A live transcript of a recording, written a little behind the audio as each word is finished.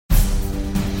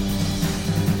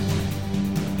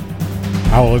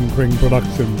Alan Kring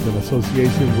Productions, in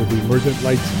association with the Emergent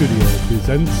Light Studio,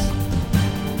 presents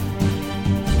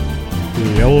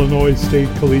the Illinois State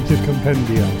Collegiate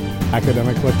Compendium,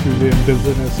 Academic Lectures in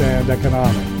Business and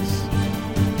Economics.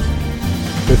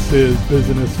 This is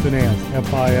Business Finance,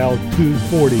 FIL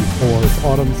 240 for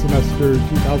autumn semester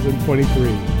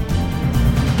 2023.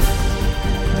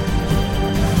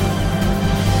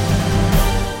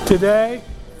 Today,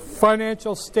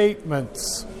 financial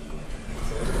statements.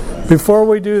 Before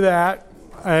we do that,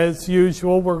 as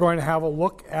usual, we're going to have a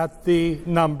look at the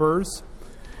numbers.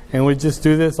 And we just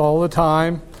do this all the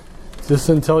time, just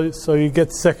until so you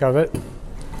get sick of it.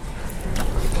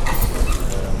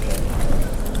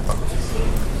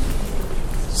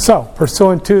 So,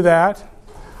 pursuant to that,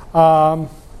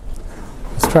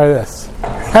 let's try this.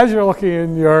 As you're looking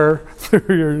in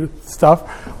through your stuff,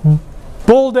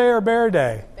 bull day or bear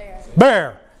day?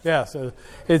 Bear. Yes.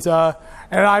 It's and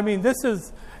I mean this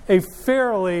is a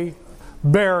fairly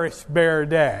bearish bear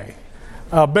day,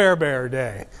 bear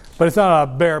day. But it's not a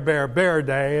bear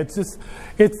day.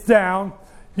 It's down.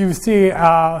 You see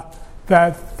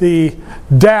that the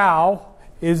Dow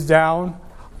is down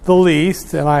the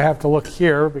least, and I have to look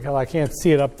here because I can't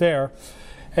see it up there.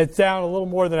 It's down a little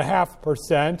more than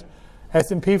 0.5%.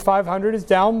 S&P 500 is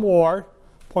down more,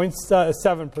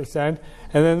 0.7%,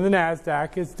 and then the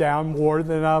NASDAQ is down more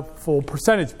than a full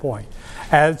percentage point.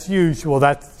 As usual,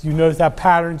 you notice that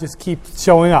pattern just keeps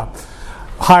showing up.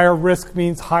 Higher risk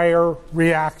means higher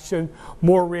reaction,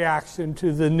 more reaction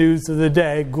to the news of the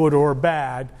day, good or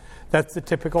bad. That's the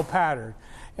typical pattern.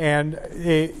 And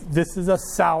this is a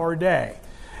sour day.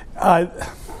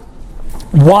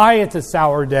 Why it's a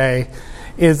sour day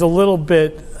is a little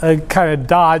bit kind of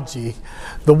dodgy.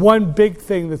 The one big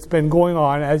thing that's been going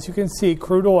on, as you can see,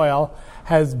 crude oil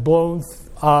has blown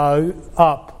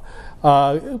up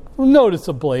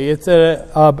noticeably. It's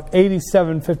at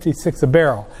 87.56 a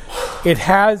barrel. It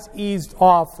has eased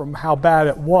off from how bad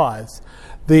it was.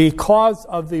 The cause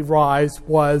of the rise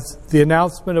was the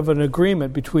announcement of an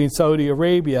agreement between Saudi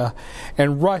Arabia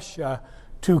and Russia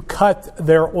to cut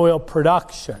their oil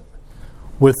production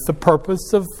with the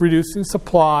purpose of reducing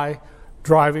supply,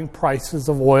 driving prices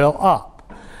of oil up.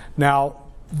 Now,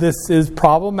 this is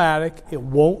problematic. It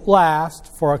won't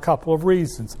last for a couple of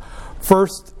reasons.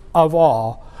 First of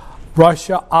all,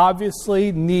 Russia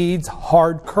obviously needs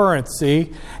hard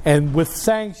currency, and with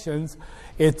sanctions,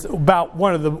 it's about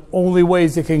one of the only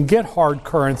ways it can get hard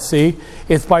currency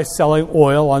is by selling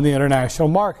oil on the international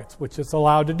markets, which it's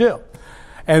allowed to do.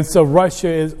 And so Russia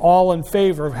is all in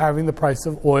favor of having the price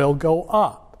of oil go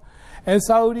up. And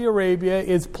Saudi Arabia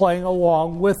is playing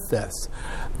along with this.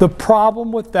 The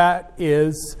problem with that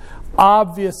is,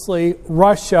 obviously,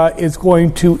 Russia is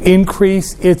going to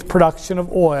increase its production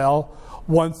of oil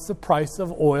once the price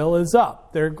of oil is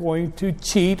up. They're going to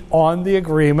cheat on the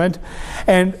agreement.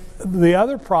 And the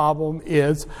other problem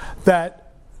is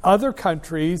that other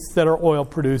countries that are oil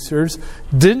producers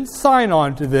didn't sign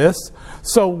on to this.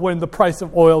 So when the price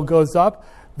of oil goes up,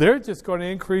 they're just going to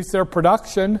increase their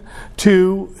production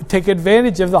to take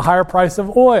advantage of the higher price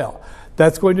of oil.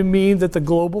 That's going to mean that the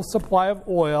global supply of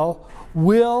oil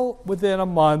will, within a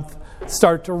month,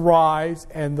 start to rise,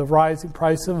 and the rising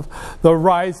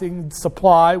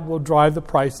supply will drive the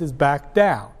prices back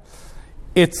down.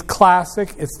 It's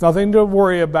classic. It's nothing to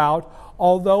worry about,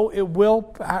 although it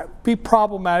will be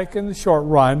problematic in the short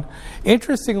run.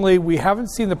 Interestingly, we haven't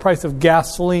seen the price of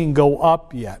gasoline go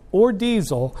up yet, or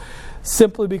diesel,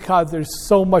 simply because there's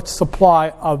so much supply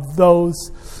of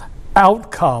those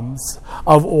outcomes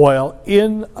of oil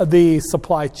in the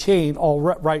supply chain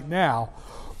right now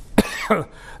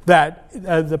that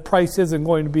the price isn't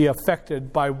going to be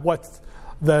affected by what's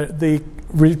the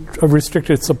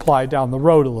restricted supply down the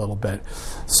road a little bit.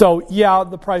 So, yeah,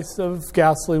 the price of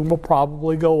gasoline will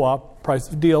probably go up. Price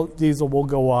of diesel will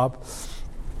go up.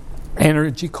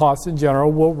 Energy costs in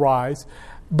general will rise,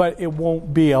 but it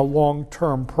won't be a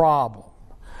long-term problem.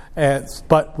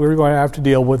 But we're going to have to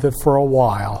deal with it for a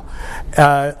while.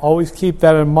 Always keep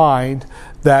that in mind,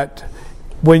 that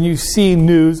when you see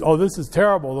news, oh, this is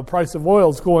terrible, the price of oil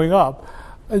is going up,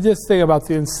 just think about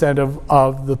the incentive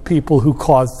of the people who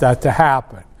caused that to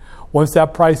happen. Once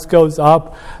that price goes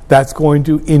up, that's going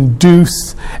to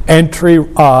induce entry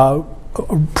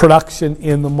production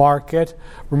in the market.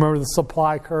 Remember the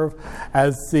supply curve.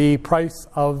 As the price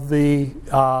of the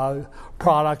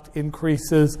product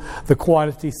increases, the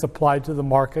quantity supplied to the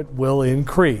market will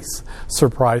increase.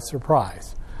 Surprise,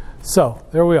 surprise. So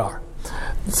there we are.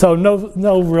 So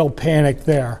no real panic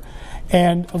there.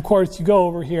 And of course, you go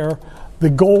over here. The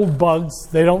gold bugs,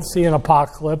 they don't see an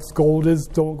apocalypse. Gold is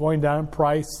going down in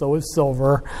price, so is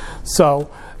silver.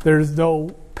 So there's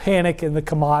no panic in the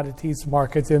commodities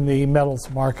markets, in the metals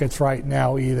markets right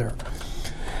now either.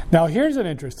 Now here's an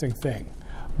interesting thing.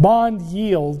 Bond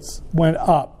yields went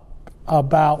up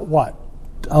about what?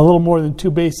 A little more than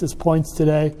 2 basis points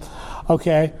today.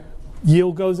 Okay,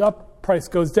 yield goes up, price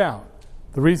goes down.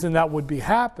 The reason that would be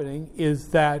happening is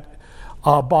that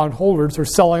bondholders are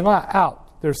selling out.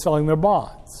 They're selling their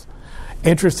bonds.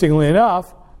 Interestingly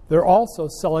enough, they're also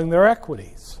selling their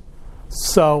equities.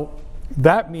 So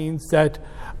that means that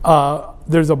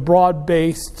there's a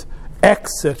broad-based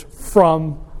exit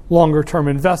from longer-term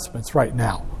investments right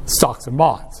now, stocks and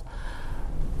bonds.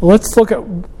 Let's look at,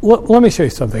 let me show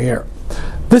you something here.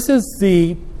 This is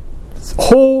the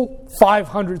whole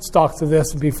 500 stocks of the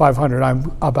S&P 500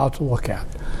 I'm about to look at.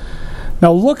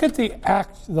 Now look at the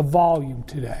volume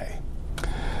today.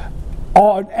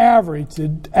 On average,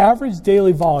 the average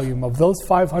daily volume of those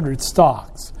 500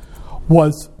 stocks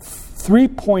was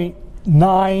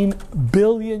 3.9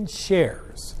 billion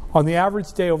shares on the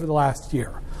average day over the last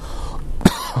year.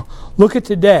 Look at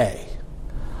today,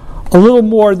 a little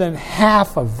more than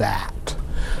half of that.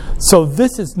 So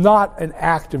this is not an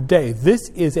active day. This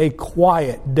is a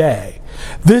quiet day.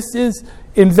 This is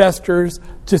investors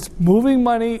just moving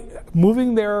money,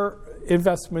 moving their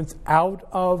investments out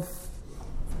of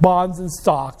bonds and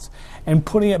stocks and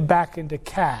putting it back into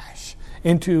cash,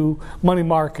 into money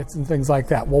markets and things like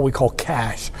that, what we call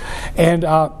cash. And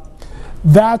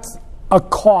that's a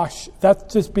caution.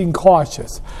 That's just being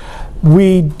cautious.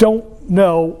 We don't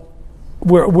know.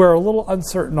 We're a little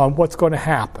uncertain on what's going to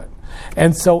happen.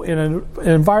 And so in an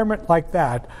environment like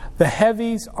that, the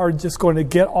heavies are just going to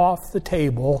get off the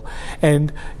table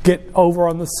and get over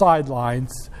on the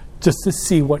sidelines just to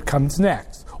see what comes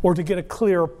next, or to get a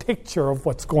clear picture of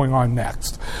what's going on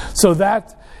next. So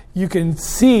that you can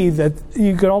see that,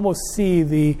 you can almost see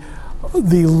the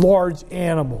large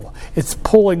animal. It's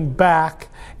pulling back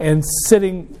and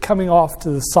coming off to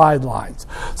the sidelines.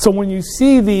 So when you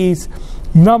see these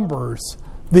numbers,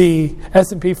 the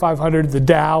S&P 500, the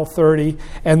Dow 30,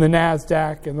 and the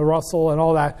NASDAQ, and the Russell, and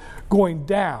all that going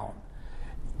down,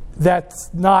 that's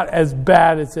not as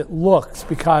bad as it looks,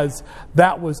 because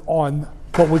that was on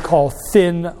what we call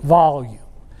thin volume.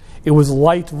 It was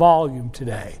light volume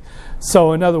today.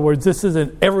 So in other words, this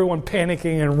isn't everyone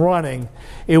panicking and running.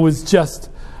 It was just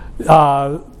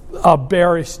a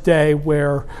bearish day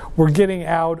where we're getting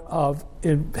out of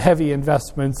heavy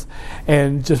investments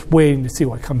and just waiting to see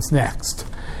what comes next.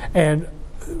 And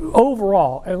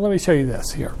overall, and let me show you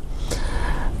this here.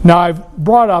 Now I've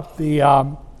brought up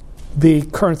the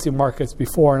currency markets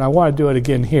before, and I want to do it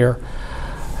again here.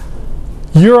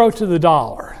 Euro to the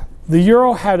dollar. The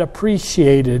euro had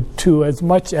appreciated to as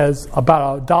much as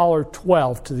about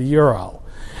 $1.12 to the euro,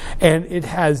 and it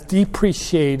has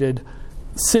depreciated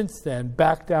since then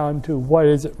back down to, what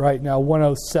is it right now,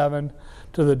 107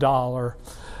 to the dollar.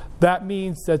 That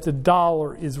means that the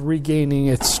dollar is regaining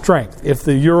its strength. If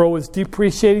the euro is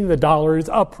depreciating, the dollar is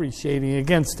appreciating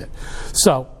against it.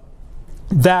 So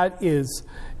that is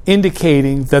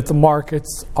indicating that the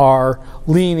markets are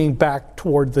leaning back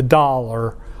toward the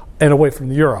dollar and away from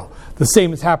the euro. The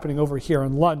same is happening over here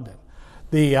in London.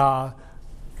 The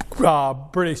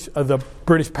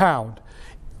British pound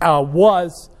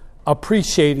was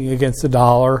appreciating against the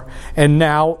dollar, and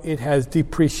now it has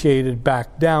depreciated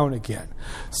back down again.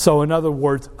 So in other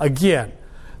words, again,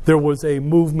 there was a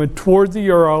movement toward the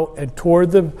euro and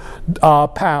toward the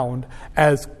pound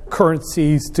as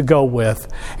currencies to go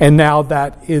with, and now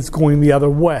that is going the other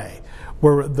way,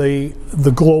 where the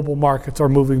global markets are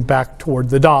moving back toward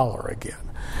the dollar again.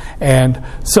 And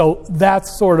so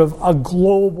that's sort of a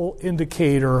global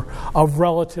indicator of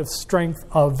relative strength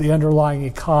of the underlying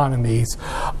economies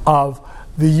of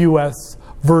the U.S.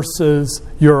 versus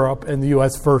Europe and the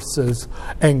U.S. versus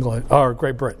England or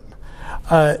Great Britain.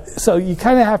 So you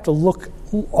kind of have to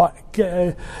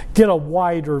get a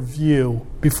wider view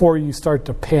before you start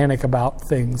to panic about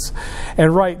things.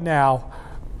 And right now,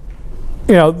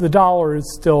 the dollar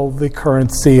is still the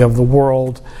currency of the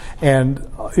world. And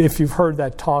if you've heard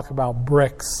that talk about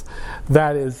BRICS,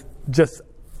 that is just,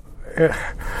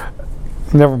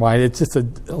 never mind, it's just a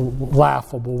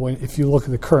laughable if you look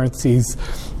at the currencies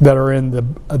that are in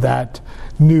that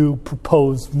new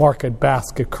proposed market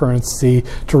basket currency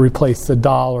to replace the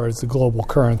dollar as the global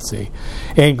currency.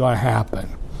 Ain't going to happen.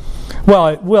 Well,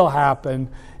 it will happen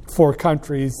for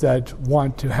countries that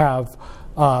want to have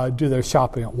do their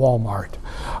shopping at Walmart.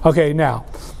 Okay, now,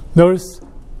 notice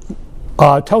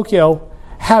Tokyo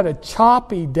had a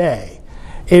choppy day.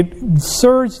 It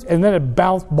surged and then it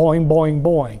bounced, boing, boing,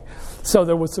 boing. So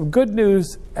there was some good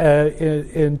news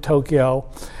in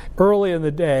Tokyo early in the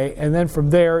day, and then from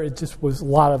there it just was a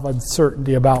lot of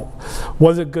uncertainty about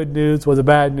was it good news, was it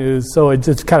bad news, so it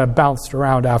just kind of bounced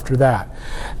around after that.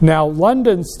 Now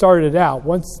London started out,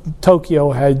 once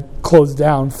Tokyo had closed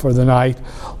down for the night,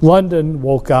 London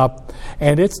woke up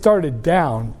and it started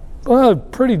down a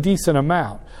pretty decent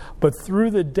amount, but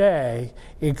through the day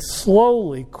it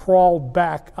slowly crawled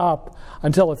back up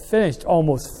until it finished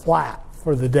almost flat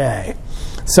for the day.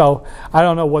 So I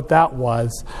don't know what that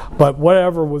was, but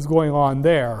whatever was going on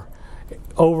there,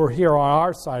 over here on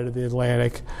our side of the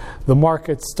Atlantic, the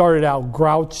market started out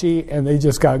grouchy and they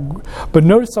just got. But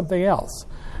notice something else.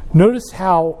 Notice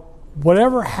how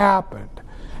whatever happened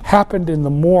in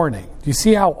the morning. Do you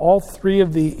see how all three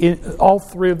of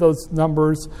those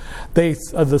numbers,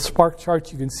 the spark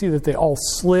charts, you can see that they all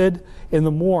slid in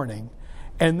the morning.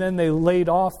 And then they laid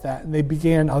off that and they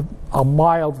began a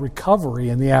mild recovery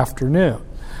in the afternoon.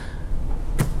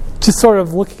 Just sort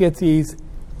of looking at these,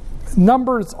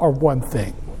 numbers are one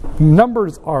thing.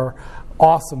 Numbers are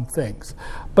awesome things.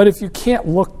 But if you can't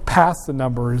look past the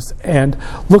numbers and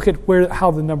look at how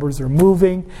the numbers are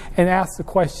moving and ask the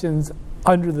questions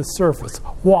under the surface,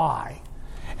 why?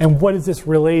 And what is this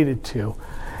related to?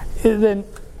 Then,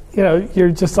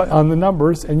 you're just on the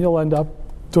numbers and you'll end up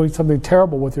doing something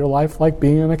terrible with your life, like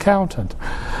being an accountant.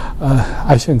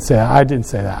 I shouldn't say that. I didn't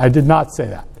say that. I did not say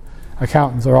that.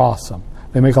 Accountants are awesome.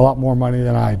 They make a lot more money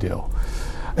than I do.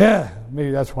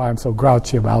 Maybe that's why I'm so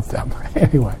grouchy about them.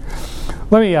 Anyway,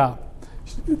 let me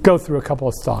go through a couple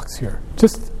of stocks here,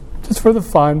 just for the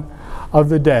fun of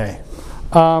the day.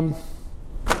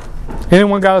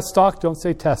 Anyone got a stock? Don't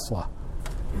say Tesla.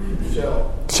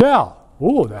 Shell.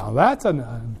 Ooh, now that's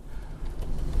a...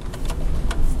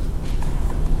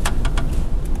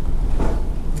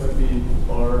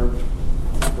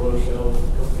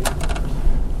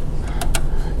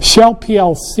 Shell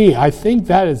PLC, I think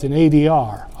that is an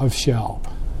ADR of Shell,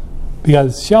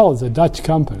 because Shell is a Dutch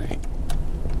company.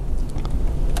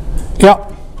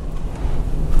 Yep.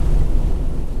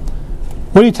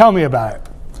 What do you tell me about it?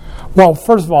 Well,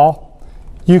 first of all,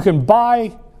 you can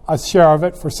buy a share of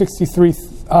it for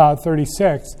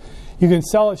 $63.36. You can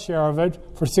sell a share of it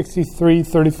for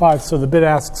 $63.35, so the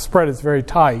bid-ask spread is very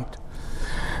tight.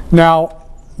 Now,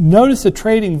 notice the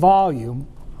trading volume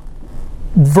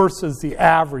versus the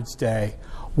average day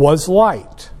was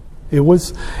light. It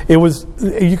was.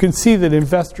 You can see that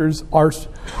investors are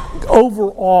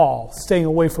overall staying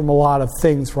away from a lot of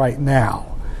things right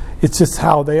now. It's just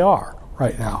how they are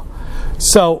right now.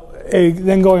 So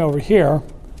then going over here,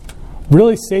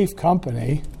 really safe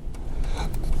company,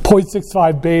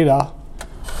 0.65 beta.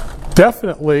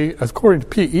 Definitely, according to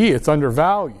PE, it's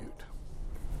undervalued.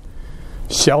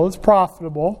 Shell is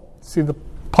profitable. See the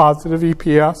positive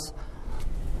EPS.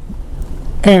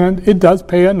 And it does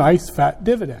pay a nice fat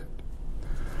dividend.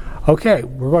 Okay,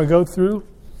 we're going to go through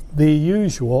the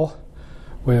usual.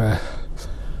 Wait a minute.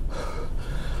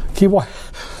 Keep on.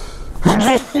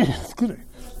 Excuse me.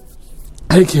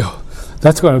 Thank you.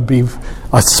 That's going to be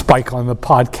a spike on the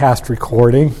podcast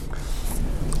recording.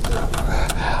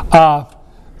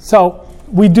 So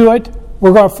we do it.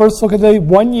 We're going to first look at the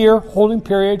 1 year holding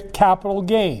period capital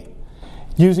gain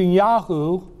using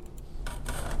Yahoo.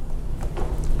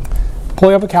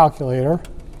 Pulling up a calculator.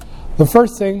 The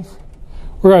first thing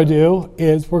we're going to do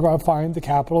is we're going to find the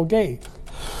capital gain.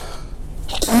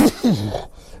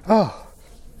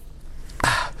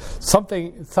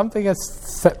 Something has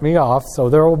set me off, so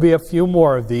there will be a few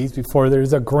more of these before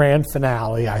there's a grand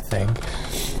finale, I think.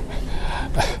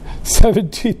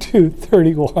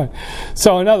 72.31.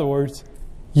 So in other words,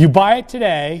 you buy it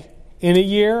today, in a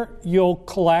year you'll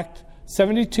collect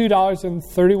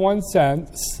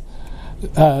 $72.31.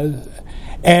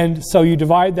 And so you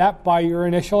divide that by your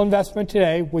initial investment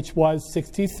today, which was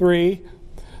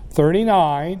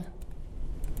 $63.39.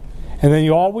 And then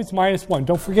you always minus 1.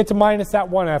 Don't forget to minus that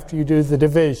 1 after you do the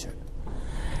division.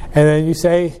 And then you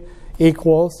say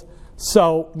equals.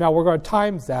 So now we're going to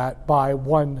times that by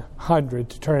 100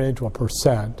 to turn it into a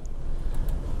percent.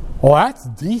 Well, that's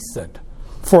decent.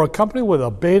 For a company with a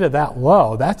beta that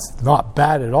low, that's not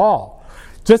bad at all.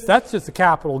 That's just a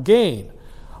capital gain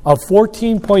of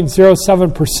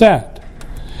 14.07%.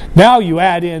 Now you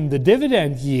add in the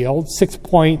dividend yield,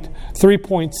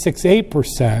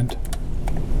 3.68%.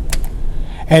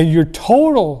 And your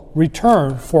total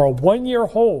return for a 1 year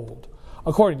hold,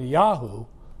 according to Yahoo,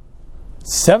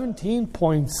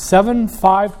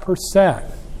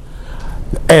 17.75%.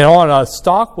 And on a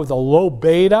stock with a low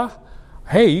beta,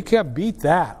 hey, you can't beat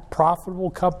that.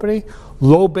 Profitable company,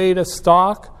 low beta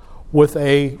stock with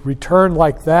a return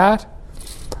like that,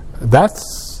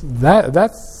 that's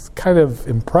that's kind of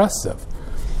impressive.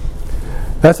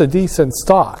 That's a decent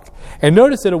stock. And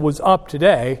notice that it was up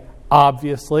today,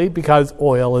 obviously, because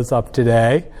oil is up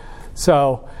today.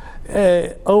 So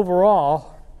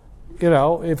overall,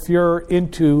 if you're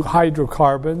into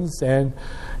hydrocarbons and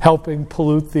helping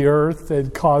pollute the earth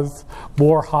and cause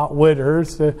more hot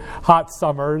winters, hot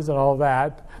summers and all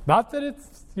that, not that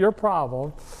it's your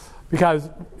problem, because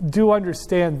do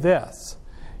understand this.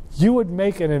 You would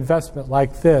make an investment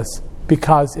like this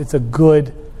because it's a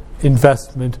good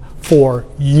investment for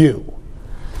you.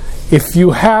 If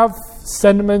you have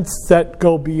sentiments that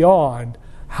go beyond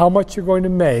how much you're going to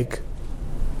make,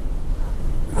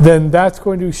 then that's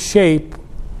going to shape,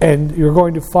 and you're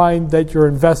going to find that your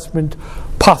investment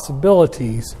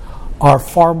possibilities are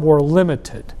far more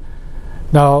limited.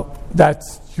 Now,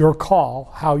 that's your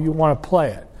call, how you want to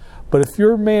play it. But if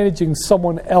you're managing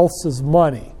someone else's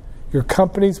money, your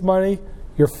company's money,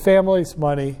 your family's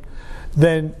money,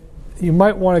 then you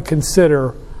might want to consider,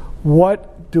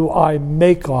 what do I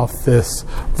make off this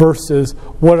versus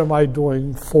what am I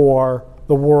doing for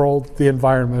the world, the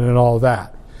environment, and all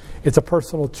that. It's a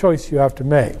personal choice you have to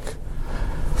make.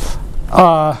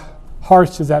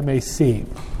 Harsh as that may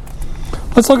seem.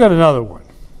 Let's look at another one.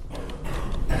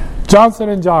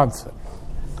 Johnson & Johnson.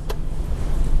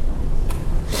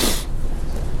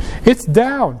 It's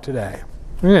down today.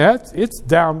 It's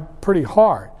down pretty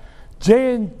hard.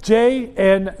 J&J,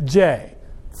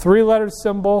 three-letter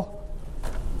symbol,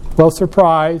 no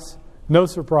surprise,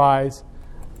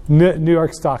 New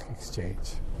York Stock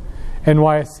Exchange.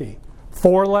 NYSE.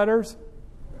 4 letters,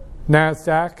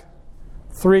 NASDAQ.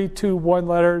 3, 2, 1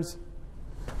 letters,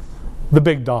 the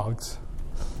big dogs.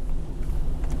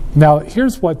 Now,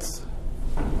 here's what's...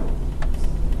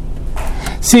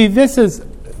 See, this is...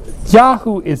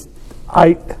 Yahoo is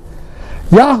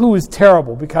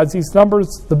terrible because these numbers,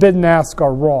 the bid and ask,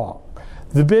 are wrong.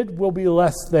 The bid will be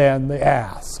less than the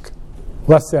ask,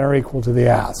 less than or equal to the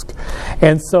ask.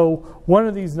 And so one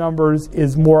of these numbers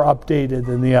is more updated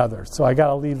than the other. So I got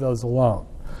to leave those alone.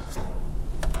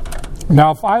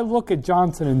 Now, if I look at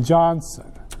Johnson &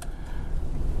 Johnson,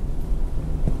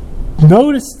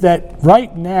 notice that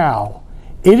right now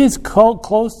it is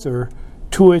closer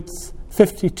to its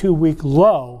 52-week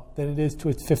low than it is to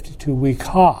its 52-week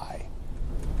high.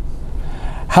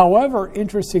 However,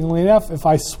 interestingly enough, if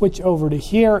I switch over to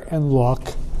here and look,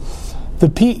 the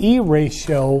PE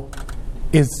ratio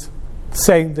is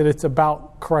saying that it's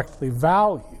about correctly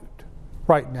valued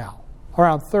right now,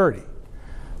 around 30.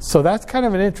 So that's kind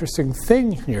of an interesting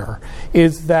thing here,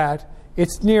 is that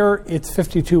it's near its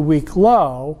 52-week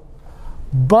low,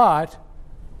 but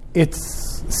it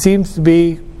seems to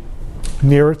be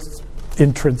near its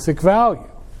intrinsic value.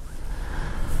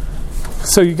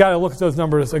 So you got to look at those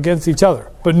numbers against each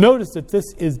other. But notice that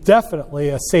this is definitely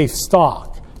a safe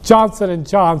stock. Johnson &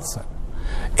 Johnson.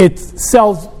 It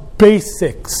sells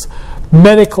basics,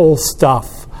 medical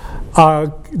stuff,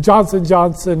 Johnson &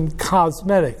 Johnson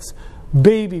cosmetics,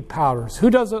 baby powders. Who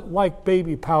doesn't like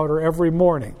baby powder every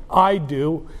morning? I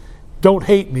do. Don't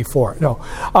hate me for it. No.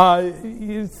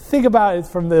 You think about it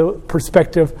from the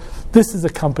perspective, this is a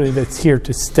company that's here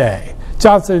to stay.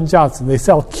 Johnson & Johnson, they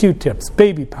sell Q-tips,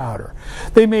 baby powder.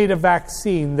 They made a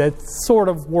vaccine that sort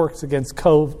of works against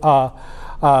COVID,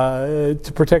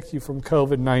 to protect you from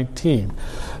COVID-19.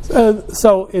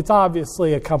 So it's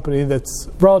obviously a company that's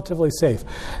relatively safe.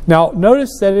 Now,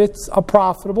 notice that it's a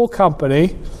profitable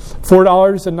company,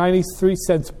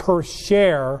 $4.93 per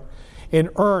share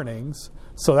in earnings.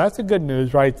 So that's a good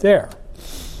news right there.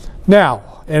 Now,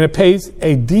 and it pays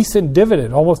a decent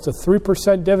dividend, almost a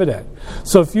 3% dividend.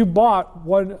 So if you bought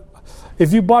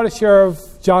a share of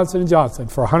Johnson & Johnson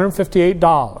for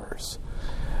 $158,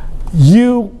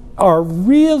 you are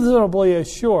reasonably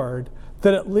assured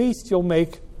that at least you'll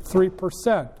make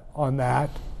 3% on that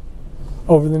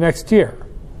over the next year.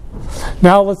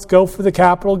 Now let's go for the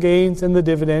capital gains and the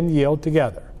dividend yield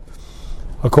together.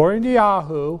 According to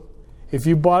Yahoo, if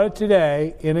you bought it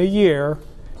today, in a year,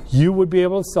 you would be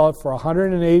able to sell it for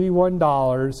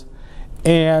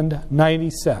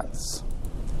 $181.90.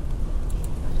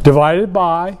 Divided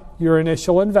by your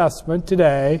initial investment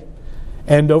today,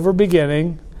 end over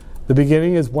beginning. The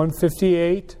beginning is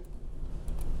 158.01.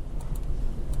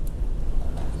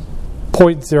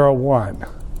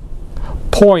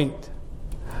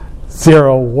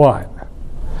 0.01.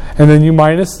 And then you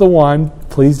minus the 1,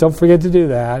 please don't forget to do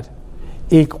that,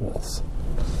 equals.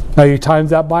 Now you times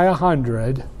that by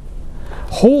 100.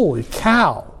 Holy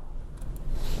cow.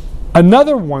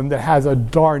 Another one that has a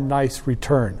darn nice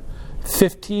return.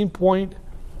 15.4%.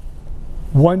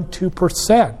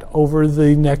 2% over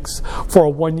the next, for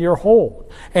a 1-year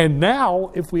hold. And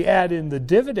now, if we add in the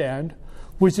dividend,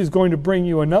 which is going to bring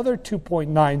you another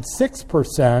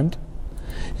 2.96%,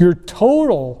 your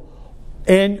total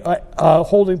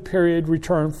holding period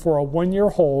return for a 1-year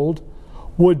hold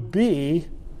would be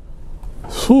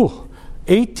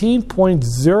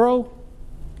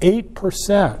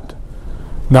 18.08%.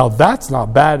 Now that's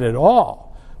not bad at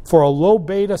all. For a low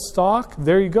beta stock,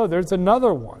 there you go, there's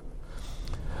another one.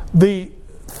 The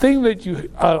thing that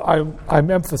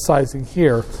I'm emphasizing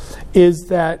here is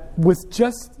that with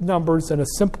just numbers and a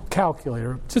simple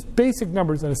calculator, just basic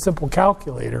numbers and a simple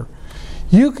calculator,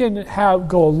 you can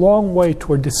go a long way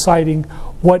toward deciding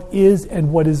what is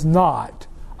and what is not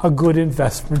a good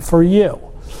investment for you.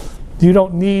 You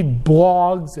don't need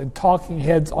blogs and talking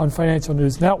heads on financial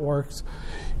news networks,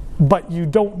 but you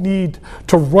don't need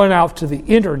to run out to the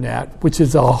internet, which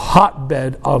is a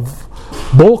hotbed of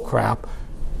bullcrap.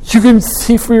 You can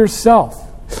see for yourself,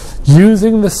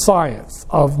 using the science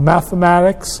of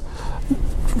mathematics,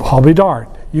 I'll be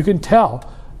darned, you can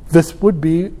tell this would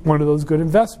be one of those good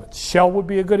investments. Shell would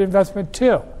be a good investment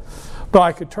too. But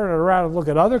I could turn it around and look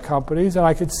at other companies and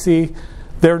I could see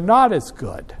they're not as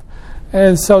good.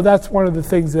 And so that's one of the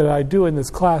things that I do in this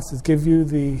class, is give you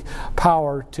the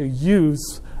power to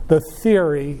use the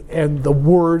theory and the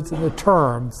words and the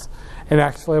terms and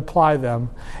actually apply them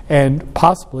and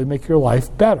possibly make your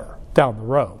life better down the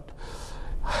road.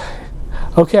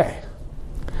 Okay.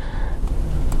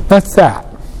 That's that.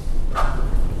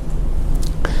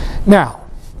 Now,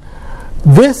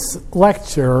 this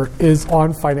lecture is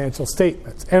on financial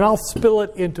statements, and I'll spill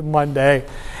it into Monday,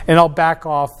 and I'll back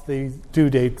off the due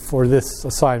date for this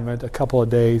assignment a couple of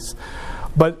days.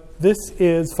 But this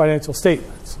is financial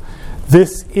statements.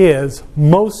 This is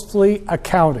mostly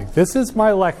accounting. This is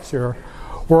my lecture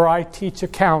where I teach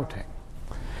accounting.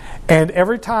 And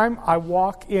every time I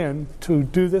walk in to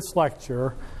do this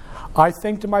lecture, I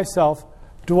think to myself,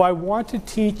 do I want to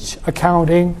teach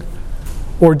accounting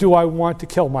or do I want to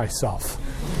kill myself?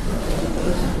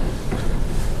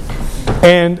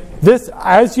 And this,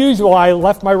 as usual, I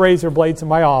left my razor blades in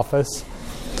my office.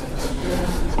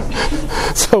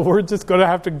 So we're just going to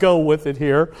have to go with it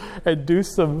here and do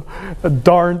some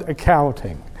darned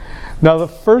accounting. Now, the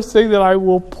first thing that I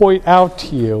will point out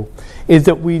to you is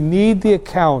that we need the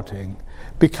accounting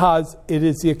because it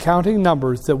is the accounting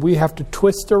numbers that we have to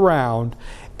twist around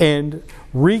and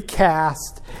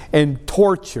recast and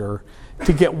torture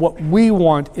to get what we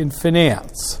want in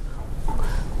finance.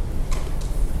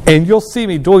 And you'll see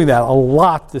me doing that a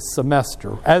lot this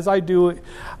semester. As I do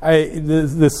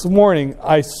this morning,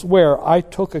 I swear I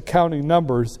took accounting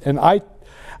numbers and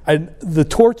the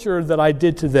torture that I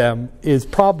did to them is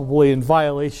probably in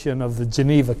violation of the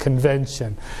Geneva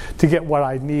Convention to get what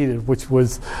I needed, which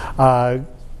was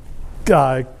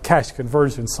cash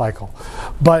conversion cycle.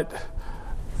 But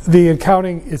the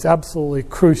accounting is absolutely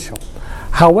crucial.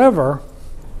 However,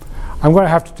 I'm going to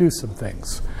have to do some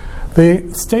things.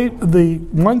 The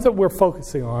ones that we're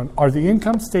focusing on are the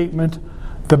income statement,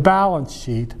 the balance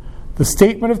sheet, the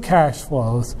statement of cash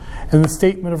flows, and the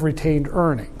statement of retained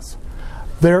earnings.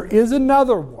 There is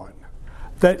another one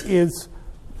that is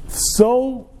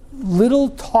so little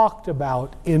talked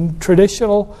about in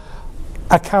traditional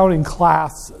accounting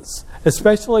classes,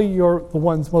 especially the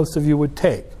ones most of you would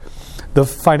take, the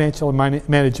financial and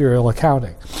managerial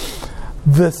accounting.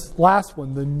 This last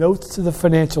one, the notes to the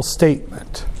financial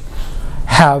statement,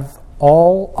 have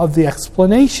all of the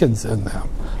explanations in them,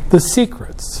 the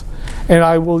secrets. And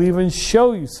I will even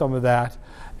show you some of that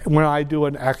when I do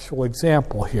an actual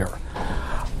example here.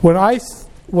 When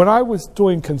I was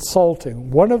doing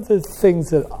consulting, one of the things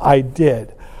that I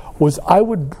did was I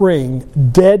would bring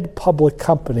dead public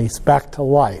companies back to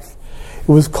life. It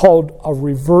was called a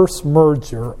reverse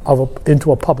merger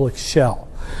into a public shell.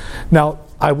 Now,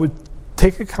 I would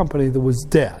take a company that was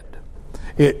dead.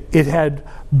 It had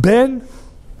been,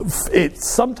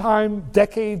 sometime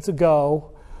decades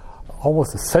ago,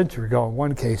 almost a century ago in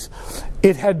one case,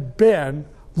 it had been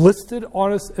listed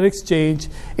on an exchange,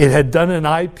 it had done an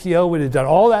IPO, it had done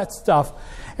all that stuff,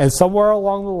 and somewhere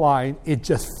along the line, it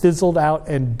just fizzled out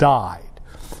and died.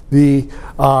 The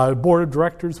board of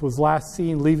directors was last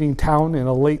seen leaving town in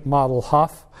a late model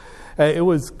Huff. It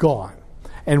was gone.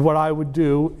 And what I would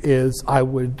do is I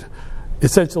would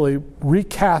essentially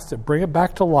recast it, bring it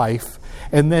back to life,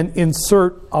 and then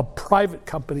insert a private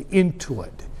company into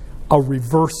it, a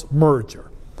reverse merger.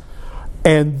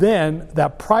 And then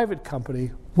that private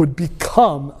company would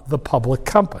become the public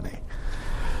company.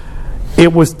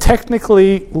 It was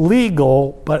technically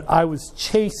legal, but I was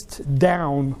chased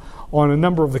down on a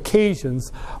number of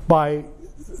occasions by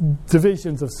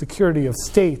divisions of security of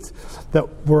states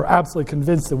that were absolutely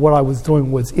convinced that what I was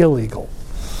doing was illegal.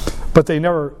 But they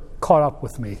never caught up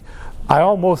with me. I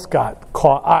almost got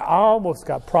caught. I almost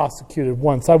got prosecuted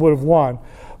once. I would have won,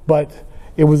 but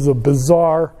it was a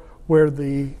bizarre where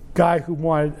the guy who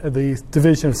wanted the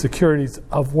division of securities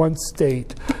of one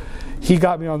state, he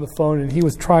got me on the phone and he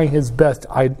was trying his best.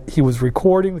 He was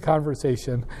recording the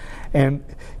conversation, and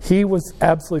he was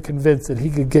absolutely convinced that he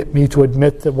could get me to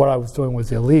admit that what I was doing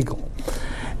was illegal.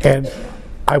 And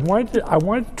I wanted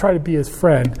to try to be his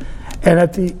friend,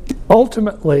 and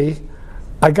ultimately,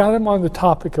 I got him on the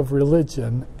topic of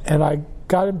religion, and I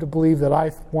got him to believe that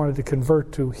I wanted to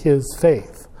convert to his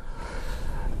faith.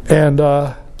 And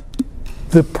the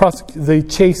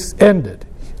chase ended.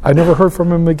 I never heard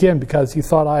from him again because he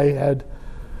thought I had,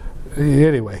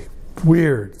 anyway,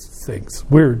 weird things,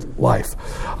 weird life.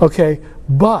 Okay,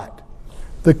 but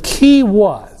the key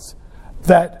was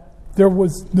that there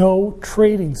was no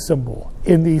trading symbol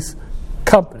in these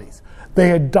companies. They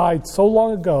had died so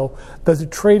long ago that the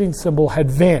trading symbol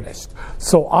had vanished.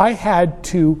 So I had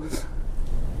to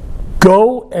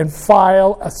go and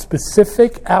file a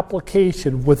specific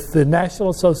application with the National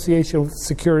Association of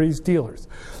Securities Dealers,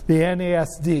 the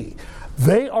NASD.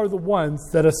 They are the ones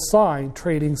that assign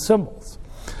trading symbols.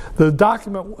 The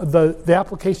document, the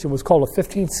application was called a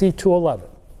 15C211.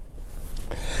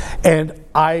 And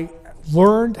I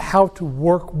learned how to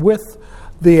work with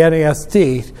the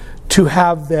NASD to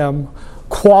have them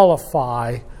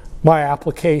qualify my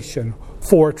application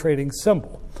for a trading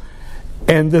symbol.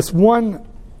 And this one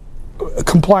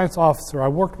compliance officer, I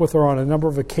worked with her on a number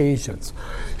of occasions.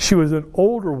 She was an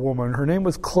older woman. Her name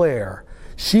was Claire.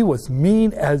 She was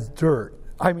mean as dirt.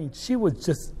 I mean, she was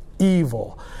just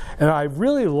evil. And I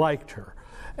really liked her.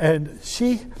 And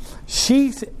she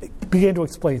began to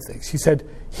explain things. She said,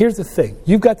 here's the thing.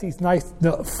 You've got these nice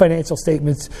financial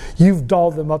statements. You've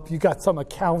dolled them up. You've got some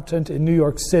accountant in New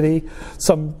York City,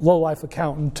 some low-life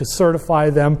accountant to certify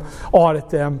them, audit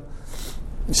them.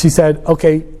 She said,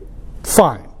 okay,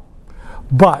 fine.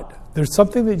 But there's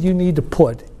something that you need to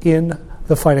put in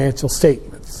the financial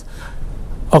statements.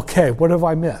 Okay, what have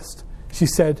I missed? She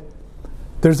said,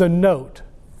 there's a note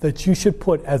that you should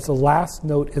put as the last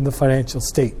note in the financial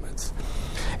statements.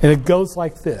 And it goes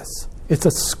like this. It's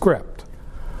a script.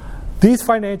 These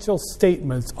financial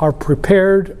statements are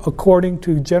prepared according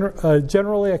to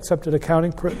generally accepted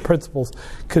accounting principles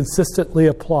consistently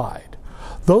applied.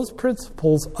 Those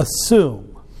principles assume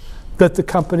that the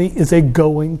company is a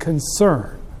going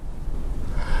concern.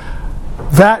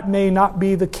 That may not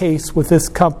be the case with this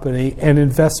company, and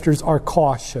investors are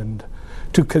cautioned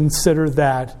to consider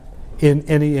that in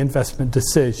any investment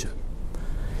decision.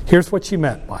 Here's what she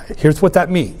meant by it. Here's what that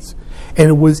means. And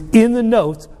it was in the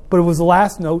notes, but it was the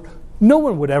last note. No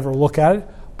one would ever look at it,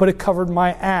 but it covered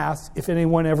my ass if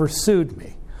anyone ever sued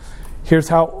me. Here's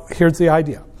the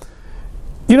idea.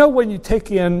 You know when you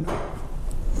take in,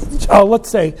 let's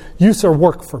say you, sir,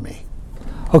 work for me.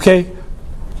 Okay?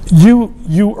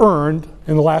 You earned,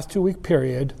 in the last 2-week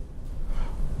period,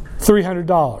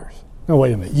 $300. No,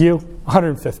 wait a minute. You,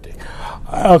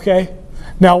 $150. Okay?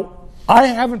 Now, I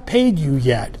haven't paid you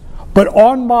yet, but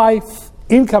on my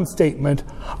income statement,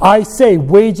 I say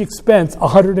wage expense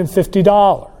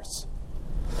 $150.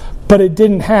 But it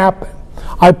didn't happen.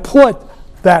 I put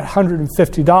that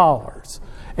 $150.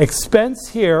 Expense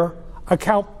here,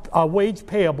 account wage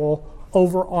payable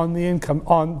over on the income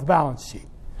on the balance sheet.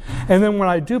 And then when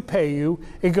I do pay you,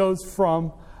 it goes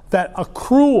from that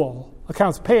accrual,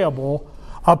 accounts payable,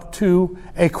 up to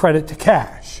a credit to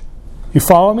cash. You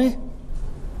follow me?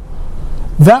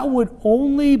 That would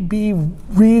only be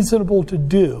reasonable to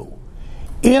do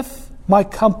if my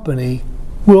company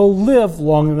will live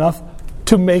long enough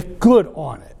to make good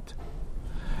on it.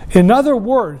 In other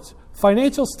words,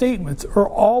 financial statements are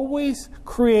always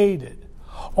created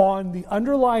on the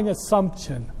underlying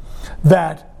assumption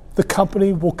that the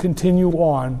company will continue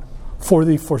on for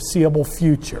the foreseeable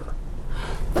future.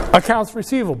 Accounts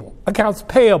receivable, accounts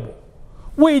payable,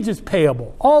 wages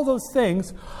payable, all those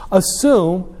things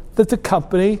assume that the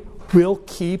company will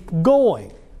keep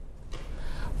going.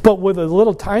 But with a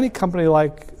little tiny company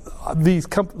like these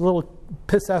little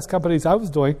piss-ass companies I was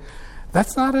doing,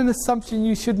 that's not an assumption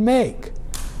you should make.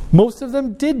 Most of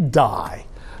them did die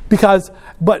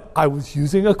but I was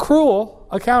using accrual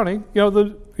accounting,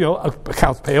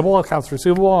 accounts payable, accounts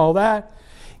receivable, all that.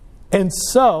 And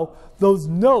so those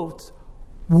notes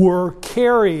were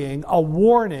carrying a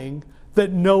warning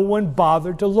that no one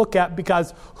bothered to look at,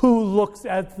 because who looks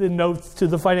at the notes to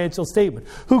the financial statement?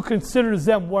 Who considers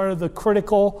them one of the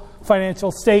critical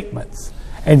financial statements?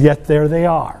 And yet there they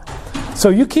are. So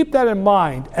you keep that in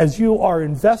mind as you are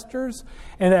investors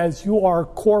and as you are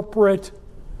corporate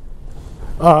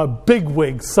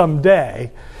bigwigs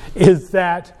someday, is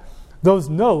that those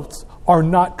notes are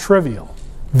not trivial.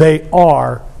 They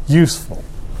are useful.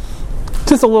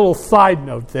 Just a little side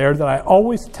note there that I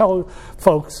always tell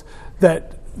folks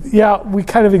that, we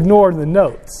kind of ignore the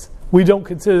notes. We don't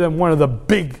consider them one of the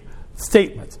big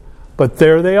statements, but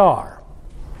there they are.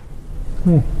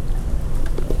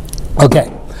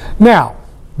 Okay, now,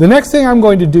 the next thing I'm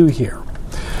going to do here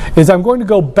is I'm going to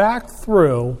go back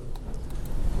through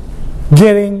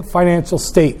getting financial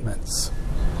statements.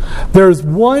 There's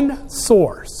one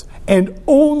source, and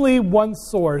only one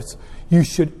source you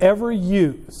should ever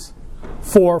use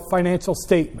for financial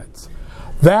statements.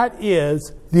 That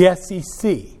is the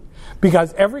SEC,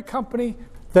 because every company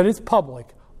that is public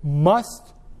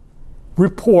must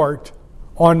report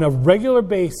on a regular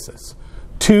basis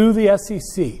to the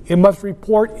SEC. It must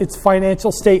report its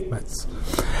financial statements.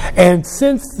 And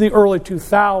since the early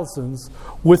 2000s,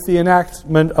 with the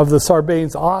enactment of the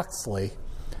Sarbanes-Oxley,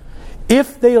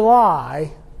 if they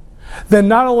lie, then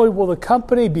not only will the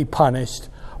company be punished,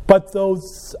 but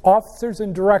those officers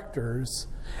and directors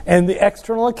and the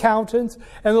external accountants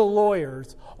and the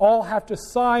lawyers all have to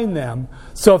sign them.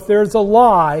 So if there's a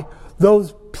lie,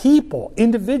 those people,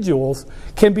 individuals,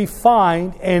 can be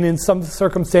fined and in some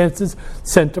circumstances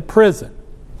sent to prison.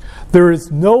 There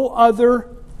is no other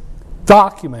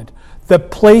document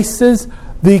that places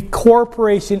the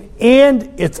corporation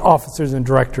and its officers and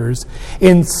directors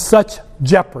in such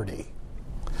jeopardy.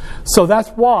 So that's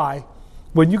why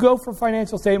when you go for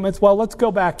financial statements, well, let's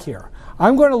go back here.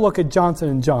 I'm going to look at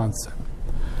Johnson & Johnson.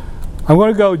 I'm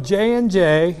going to go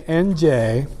J&J,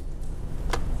 NJ,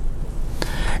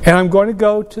 and I'm going to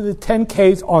go to the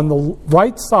 10Ks on the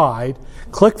right side,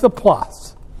 click the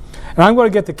plus, and I'm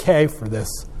going to get the K for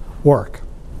this work.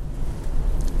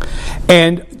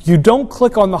 And you don't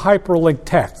click on the hyperlink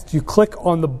text. You click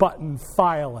on the button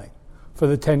filing for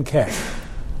the 10K.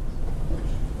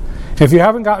 If you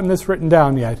haven't gotten this written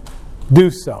down yet, do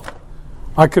so.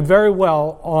 I could very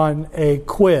well, on a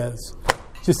quiz,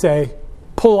 just say,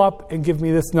 pull up and give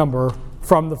me this number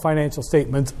from the financial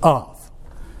statements of.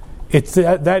 It's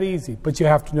that easy, but you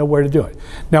have to know where to do it.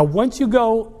 Now, once you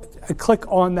go click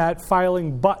on that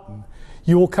filing button,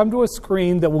 you will come to a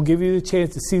screen that will give you the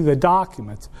chance to see the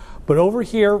documents. But over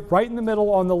here, right in the middle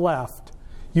on the left,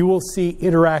 you will see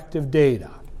interactive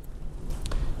data.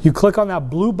 You click on that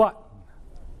blue button,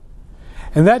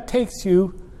 and that takes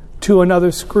you to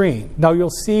another screen. Now you'll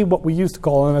see what we used to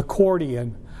call an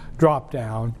accordion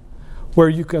drop-down, where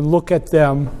you can look at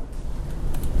them,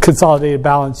 consolidated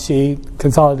balance sheet,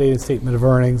 consolidated statement of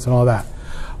earnings, and all that.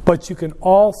 But you can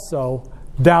also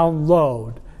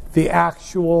download the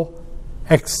actual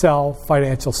Excel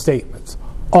financial statements,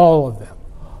 all of them,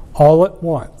 all at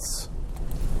once.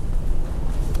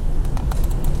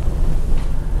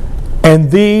 And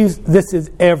this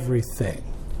is everything.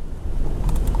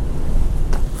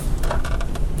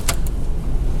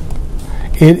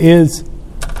 It is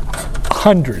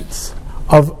hundreds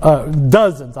of,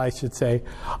 dozens, I should say,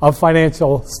 of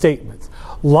financial statements.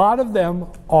 A lot of them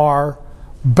are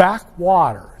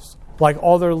backwaters, like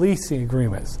all their leasing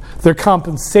agreements, their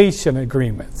compensation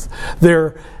agreements,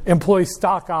 their employee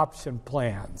stock option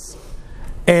plans,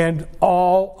 and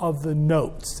all of the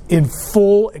notes in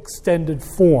full extended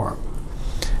form.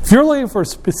 If you're looking for a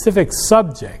specific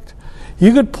subject,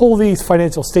 you could pull these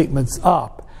financial statements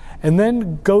up and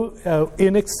then go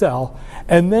in Excel,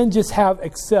 and then just have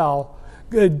Excel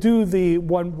do the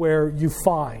one where you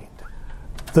find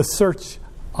the search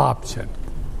option,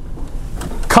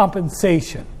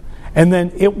 compensation, and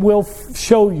then it will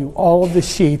show you all of the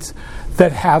sheets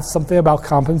that have something about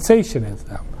compensation in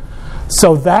them.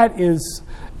 So that is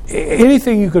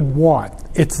anything you could want.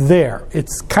 It's there.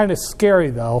 It's kind of scary,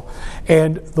 though.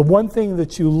 And the one thing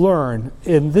that you learn,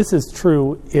 and this is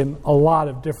true in a lot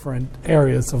of different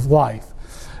areas of life,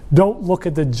 don't look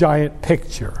at the giant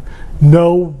picture.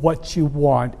 Know what you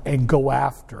want and go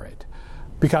after it,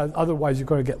 because otherwise you're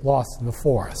going to get lost in the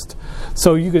forest.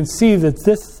 So you can see that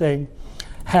this thing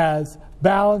has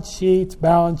balance sheets,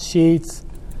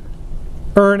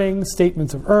 earnings,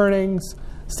 statements of earnings,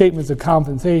 statements of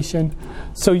compensation.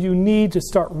 So you need to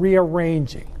start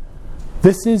rearranging.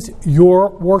 This is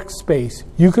your workspace.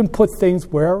 You can put things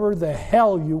wherever the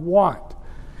hell you want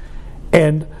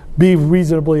and be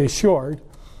reasonably assured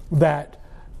that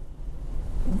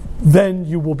then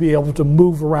you will be able to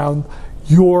move around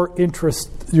your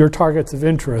targets of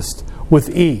interest with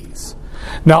ease.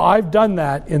 Now, I've done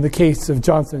that in the case of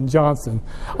Johnson & Johnson.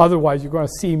 Otherwise, you're going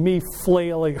to see me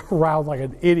flailing around like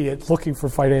an idiot looking for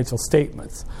financial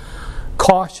statements.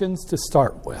 cautions to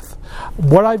start with.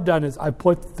 What I've done is I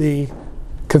put the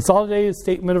consolidated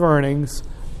statement of earnings,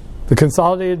 the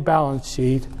consolidated balance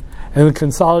sheet, and the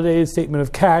consolidated statement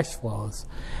of cash flows,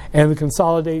 and the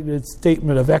consolidated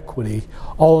statement of equity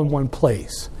all in one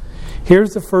place.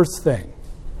 Here's the first thing.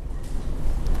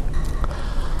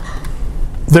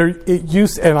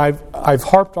 And I've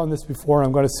harped on this before, and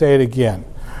I'm going to say it again.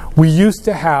 We used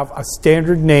to have a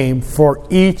standard name for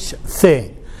each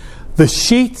thing. The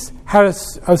sheets had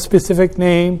a specific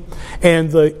name,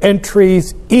 and the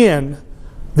entries in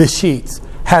the sheets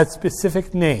had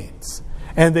specific names,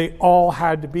 and they all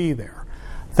had to be there.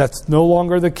 That's no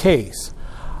longer the case.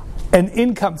 An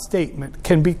income statement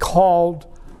can be called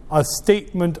a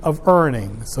statement of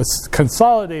earnings, a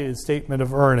consolidated statement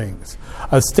of earnings,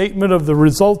 a statement of the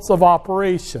results of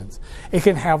operations. It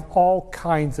can have all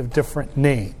kinds of different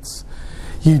names.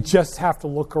 You just have to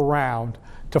look around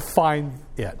to find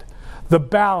it. The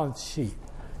balance sheet.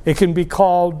 It can be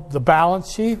called the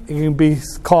balance sheet. It can be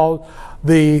called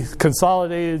the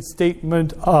consolidated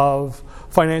statement of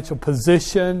financial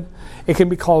position. It can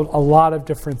be called a lot of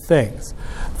different things.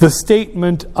 The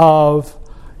statement of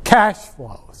cash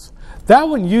flows. That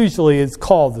one usually is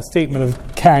called the statement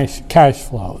of cash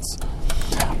flows.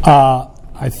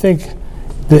 I think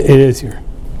that it is here.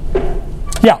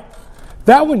 Yeah,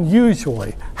 that one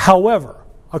usually. However,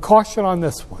 a caution on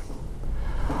this one.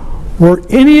 Were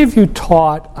any of you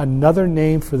taught another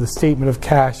name for the statement of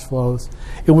cash flows?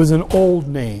 It was an old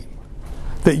name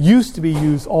that used to be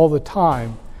used all the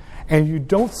time, and you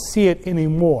don't see it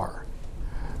anymore.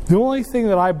 The only thing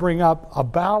that I bring up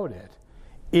about it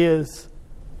is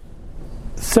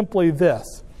simply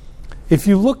this. If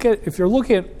you're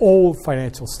looking at old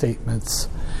financial statements,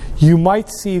 you might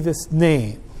see this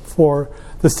name for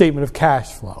the statement of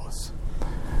cash flows.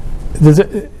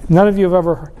 None of you have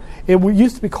ever heard. It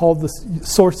used to be called the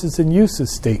sources and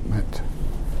uses statement,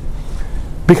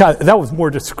 because that was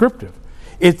more descriptive.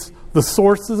 It's the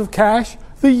sources of cash,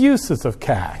 the uses of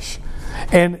cash.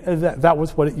 And that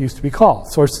was what it used to be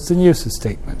called, sources and uses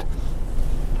statement.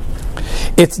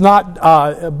 It's not,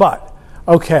 but,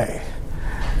 okay.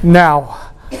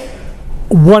 Now,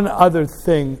 one other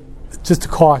thing, just a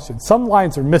caution. Some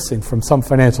lines are missing from some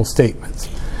financial statements.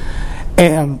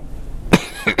 And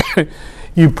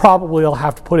you probably will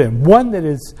have to put in. One that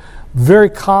is very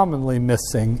commonly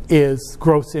missing is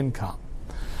gross income,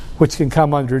 which can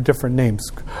come under different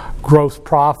names. Gross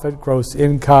profit, gross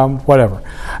income, whatever.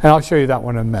 And I'll show you that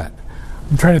one in a minute.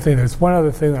 I'm trying to think. There's one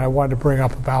other thing that I wanted to bring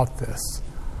up about this.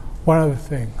 One other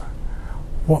thing.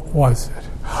 What was it?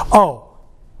 Oh,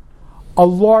 a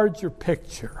larger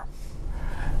picture.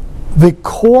 The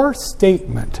core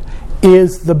statement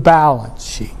is the balance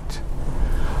sheet.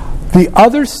 The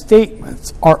other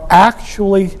statements are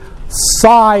actually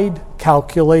side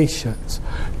calculations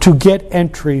to get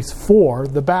entries for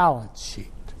the balance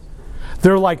sheet.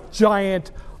 They're like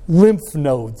giant lymph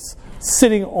nodes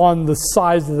sitting on the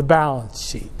sides of the balance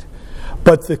sheet.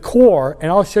 But the core,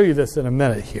 and I'll show you this in a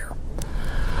minute here.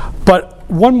 But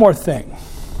one more thing.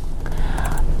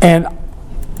 And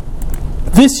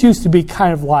this used to be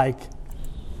kind of like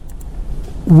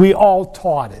we all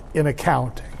taught it in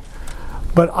accounting.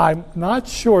 But I'm not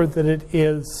sure that it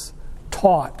is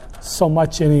taught so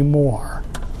much anymore.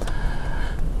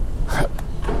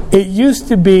 It used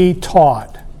to be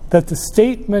taught that the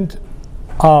statement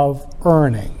of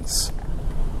earnings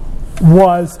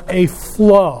was a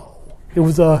flow. It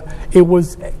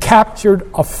was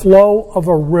captured a flow of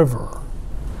a river.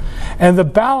 And the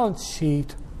balance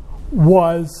sheet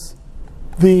was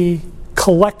the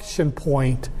collection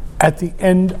point at the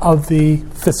end of the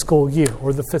fiscal year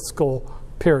or the fiscal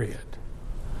period.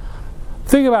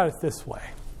 Think about it this way.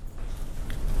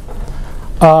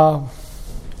 Do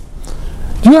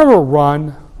you ever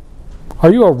run?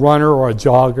 Are you a runner or a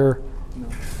jogger? No.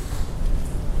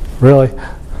 Really?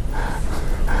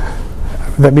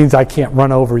 That means I can't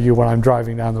run over you when I'm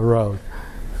driving down the road.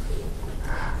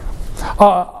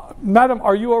 Madam,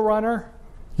 are you a runner?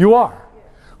 You are?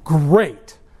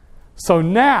 Great. So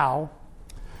now,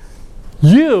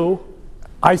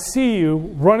 I see you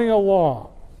running along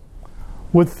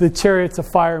with the Chariots of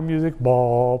Fire music.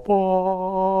 Ba,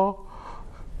 ba,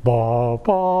 ba,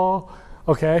 ba.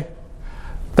 Okay?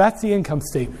 That's the income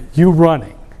statement. You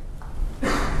running.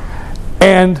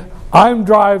 And I'm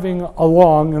driving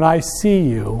along and I see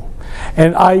you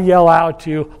and I yell out to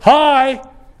you, "Hi!"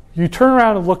 You turn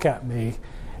around and look at me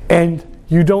and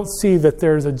you don't see that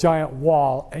there's a giant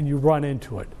wall and you run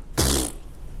into it.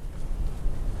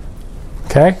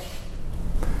 Okay?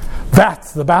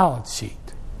 That's the balance sheet.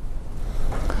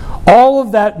 All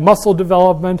of that muscle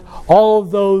development, all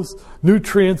of those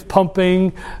nutrients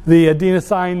pumping, the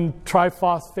adenosine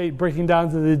triphosphate breaking down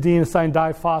to the adenosine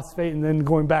diphosphate and then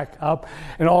going back up,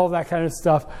 and all of that kind of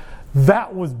stuff,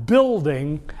 that was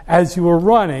building as you were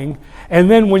running. And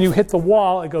then when you hit the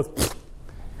wall, it goes,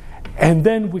 and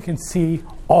then we can see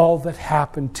all that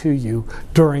happened to you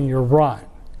during your run.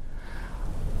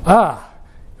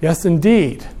 Yes,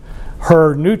 indeed.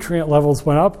 Her nutrient levels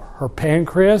went up. Her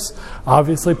pancreas,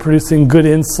 obviously producing good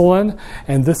insulin.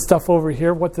 And this stuff over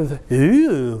here, what does it?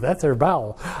 Ew, that's her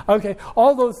bowel. Okay,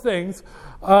 all those things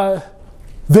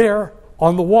there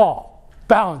on the wall.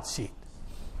 Balance sheet.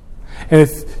 And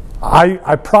if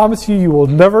I promise you, you will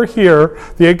never hear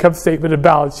the income statement and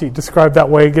balance sheet described that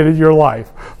way again in your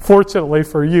life. Fortunately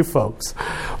for you folks.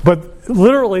 But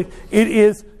literally, it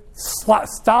is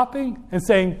stopping and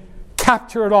saying,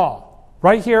 capture it all.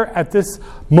 Right here at this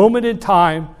moment in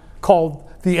time called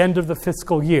the end of the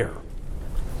fiscal year.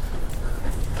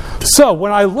 So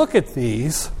when I look at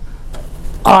these,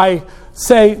 I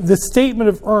say the statement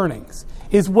of earnings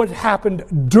is what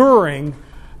happened during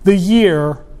the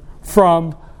year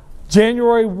from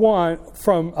January 1,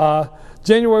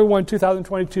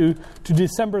 2022 to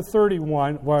December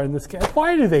 31. Well, in this case,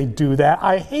 why do they do that?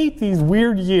 I hate these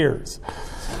weird years.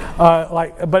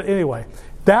 But anyway,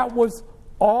 that was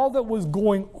all that was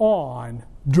going on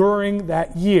during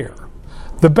that year.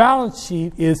 The balance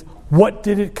sheet is what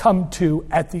did it come to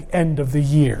at the end of the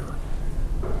year.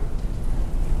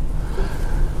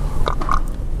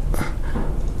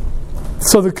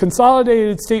 So the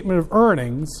consolidated statement of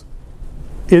earnings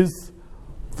is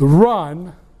the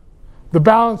run, the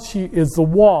balance sheet is the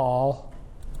wall,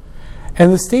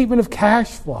 and the statement of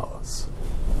cash flows.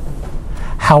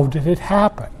 How did it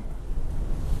happen?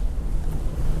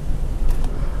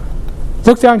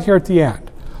 Look down here at the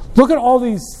end. Look at all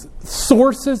these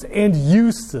sources and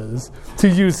uses, to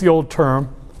use the old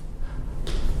term,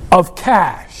 of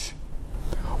cash.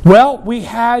 Well, we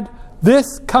had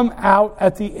this come out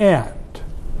at the end.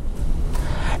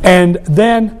 And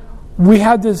then we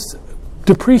had this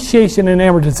depreciation and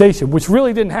amortization, which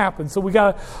really didn't happen, so we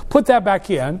got to put that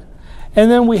back in. And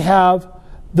then we have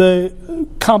the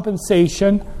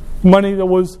compensation, money that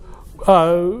was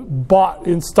bought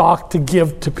in stock to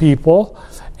give to people,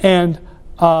 and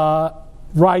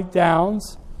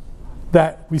write-downs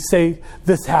that we say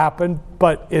this happened,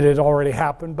 but it had already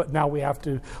happened, but now we have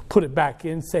to put it back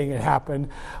in saying it happened.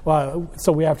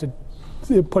 So we have to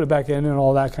put it back in and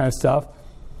all that kind of stuff.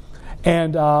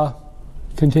 And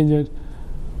continued,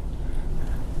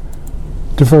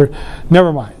 deferred,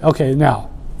 never mind. Okay, now.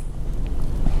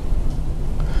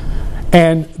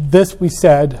 And this we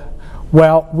said,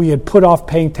 well, we had put off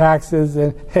paying taxes,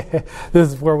 and this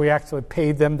is where we actually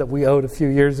paid them that we owed a few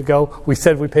years ago. We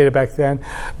said we paid it back then,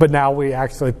 but now we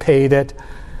actually paid it.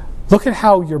 Look at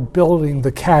how you're building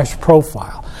the cash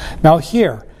profile. Now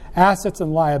here, assets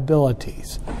and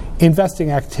liabilities, investing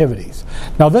activities.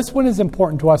 Now this one is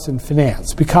important to us in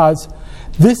finance because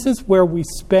this is where we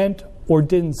spent or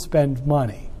didn't spend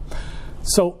money.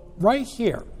 So right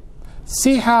here,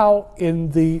 see how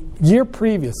in the year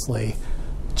previously,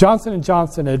 Johnson &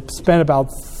 Johnson had spent about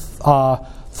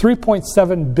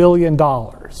 $3.7 billion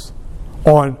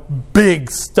on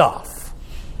big stuff.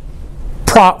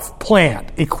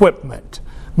 Plant, equipment,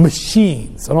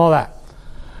 machines, and all that.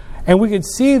 And we could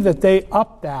see that they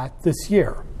upped that this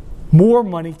year. More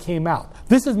money came out.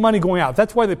 This is money going out.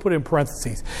 That's why they put it in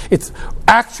parentheses. It's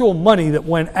actual money that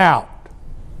went out.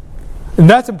 And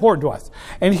that's important to us.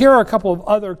 And here are a couple of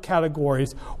other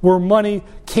categories where money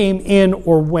came in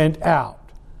or went out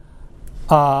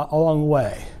along the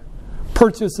way.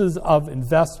 Purchases of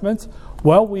investments.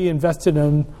 Well, we invested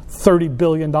in $30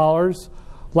 billion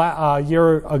a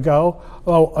year ago,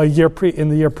 in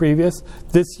the year previous.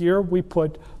 This year, we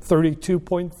put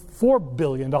 $32.4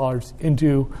 billion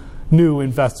into new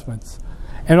investments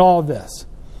and all of this.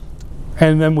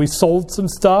 And then we sold some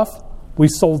stuff. We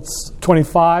sold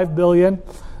 $25 billion in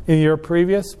the year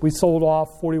previous. We sold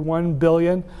off $41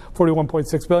 billion,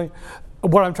 $41.6 billion.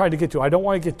 What I'm trying to get to, I don't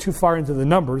want to get too far into the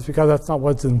numbers because that's not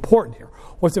what's important here.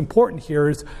 What's important here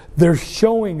is they're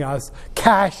showing us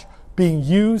cash being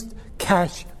used,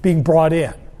 cash being brought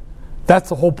in. That's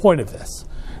the whole point of this.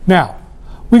 Now,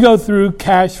 we go through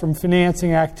cash from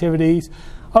financing activities.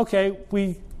 Okay,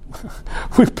 we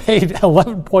paid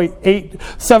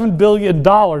 $11.87 billion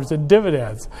in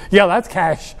dividends. Yeah, that's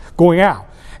cash going out.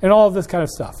 And all of this kind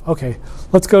of stuff. Okay,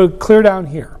 let's go clear down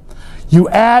here. You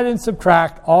add and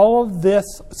subtract all of this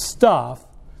stuff,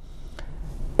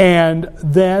 and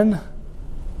then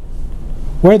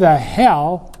where the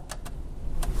hell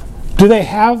do they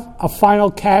have a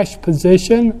final cash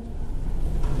position?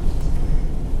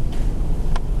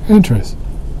 Interest.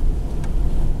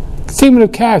 Statement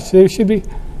of cash, there should be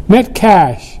net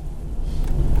cash.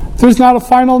 There's not a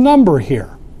final number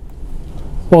here.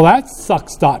 Well, that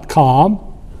sucks.com.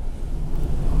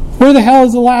 Where the hell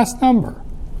is the last number?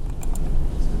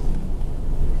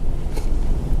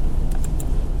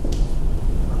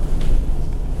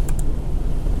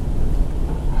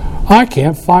 I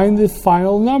can't find the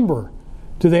final number.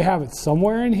 Do they have it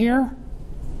somewhere in here?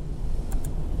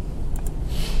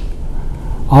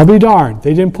 I'll be darned.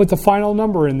 They didn't put the final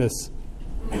number in this.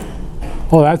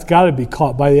 Oh, that's got to be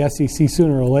caught by the SEC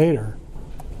sooner or later.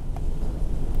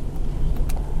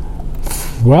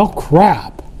 Well,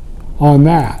 crap on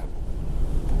that.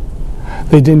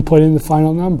 They didn't put in the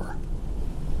final number.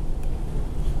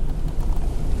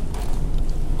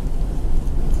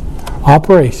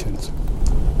 Operations.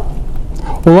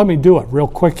 Well, let me do it real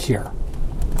quick here.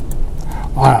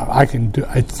 I can do.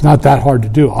 It's not that hard to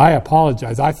do. I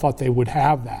apologize. I thought they would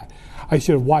have that. I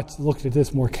should have looked at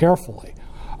this more carefully.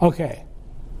 Okay.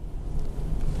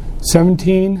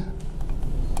 17.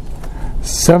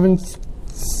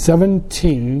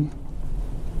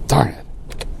 Darn it.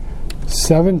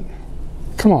 7.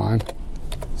 Come on.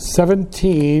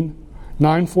 17.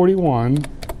 941.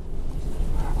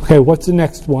 Okay, what's the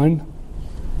next one?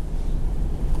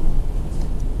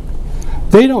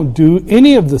 They don't do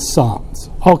any of the sums.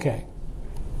 Okay.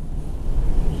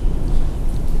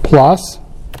 Plus,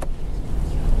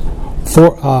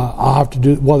 I'll have to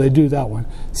do, well, they do that one.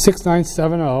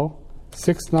 6970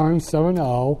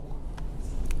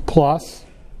 plus,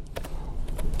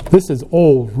 this is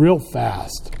old real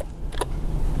fast,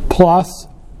 plus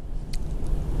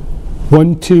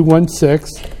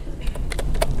 1216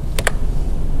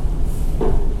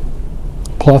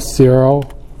 plus 0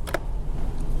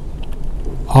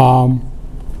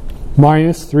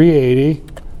 minus 380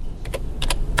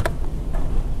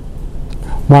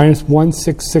 minus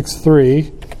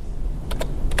 1663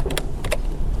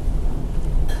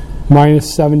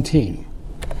 minus 17.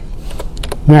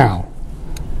 Now,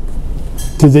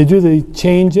 did they do the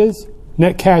changes?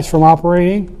 Net cash from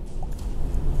operating?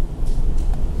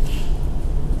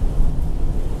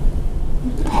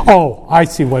 Oh, I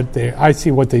see what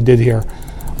they did here.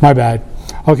 My bad.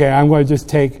 Okay, I'm going to just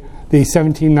take the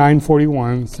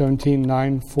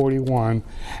 17,941,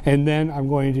 and then I'm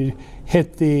going to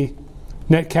hit the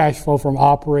net cash flow from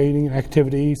operating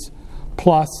activities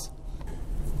plus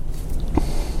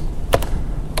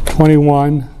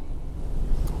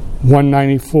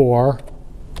 21,194.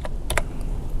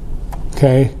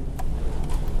 Okay,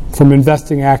 from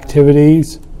investing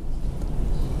activities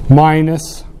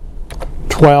minus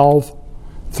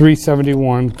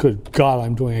 12,371. Good God,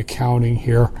 I'm doing accounting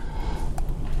here.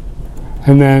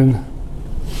 And then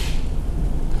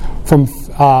from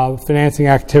financing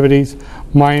activities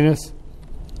minus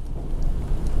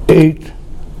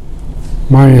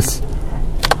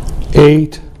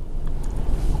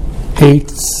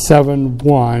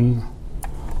 8,871.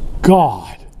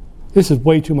 God, this is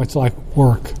way too much like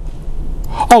work.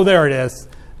 Oh, there it is.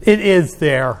 It is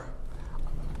there.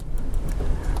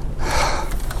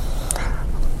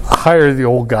 Hire the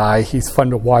old guy. He's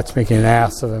fun to watch making an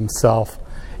ass of himself.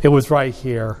 It was right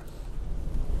here.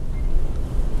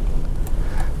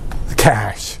 The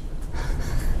cash.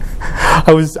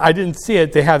 I didn't see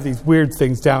it. They have these weird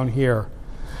things down here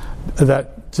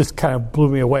that just kind of blew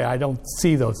me away. I don't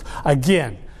see those.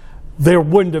 Again, there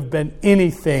wouldn't have been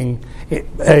anything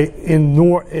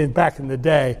back in the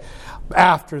day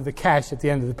after the cash at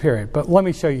the end of the period. But let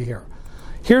me show you here.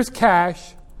 Here's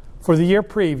cash for the year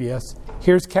previous.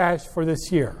 Here's cash for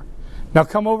this year. Now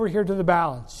come over here to the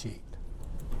balance sheet.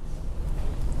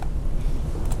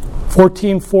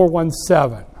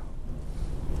 14,417.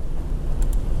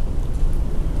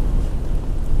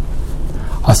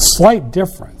 A slight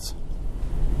difference.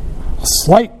 A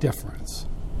slight difference.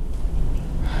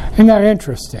 Isn't that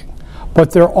interesting?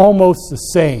 But they're almost the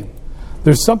same.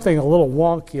 There's something a little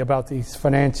wonky about these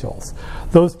financials.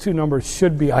 Those two numbers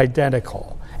should be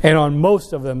identical. And on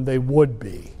most of them, they would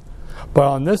be. But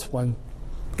on this one,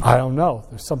 I don't know.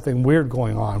 There's something weird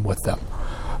going on with them.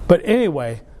 But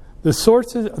anyway, the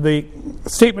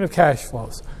statement of cash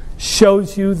flows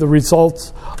shows you the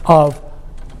results of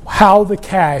how the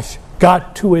cash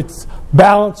got to its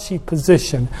balance sheet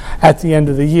position at the end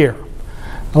of the year.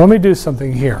 Now let me do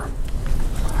something here.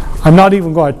 I'm not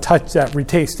even going to touch that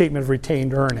statement of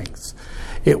retained earnings.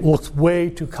 It looks way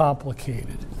too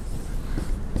complicated.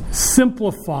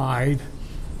 Simplified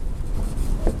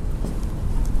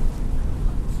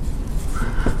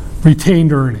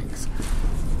retained earnings.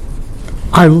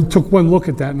 I took one look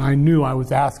at that and I knew I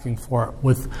was asking for it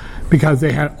with because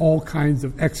they had all kinds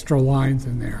of extra lines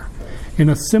in there. In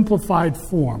a simplified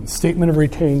form, statement of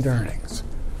retained earnings,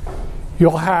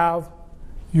 you'll have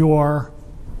your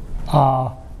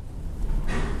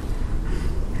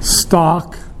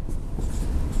stock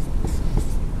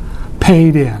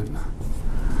paid in.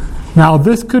 Now,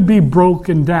 this could be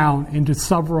broken down into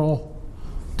several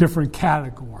different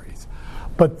categories,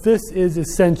 but this is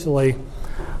essentially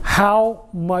how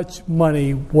much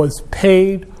money was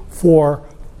paid for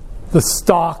the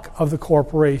stock of the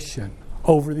corporation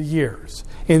over the years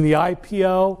in the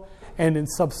IPO and in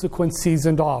subsequent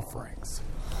seasoned offerings.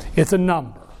 It's a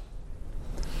number.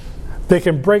 They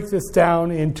can break this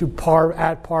down into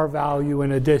at par value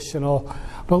and additional,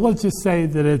 but let's just say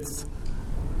that it's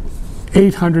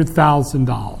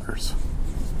 $800,000.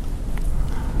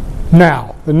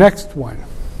 Now, the next one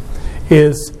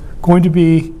is going to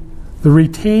be the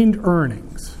retained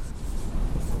earnings.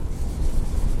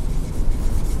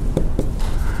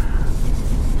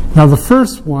 Now, the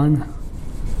first one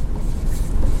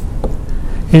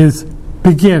is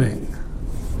beginning.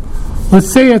 Let's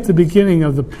say at the beginning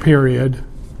of the period,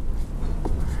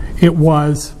 it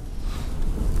was,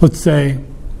 let's say,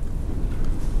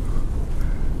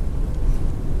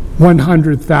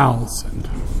 100,000.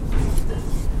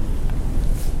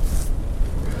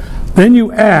 Then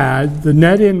you add the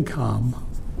net income.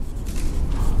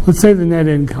 Let's say the net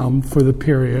income for the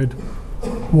period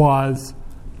was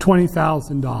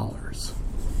 $20,000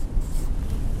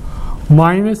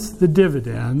 minus the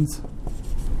dividends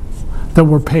that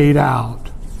were paid out.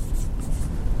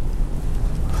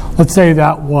 Let's say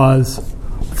that was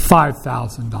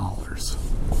 $5,000.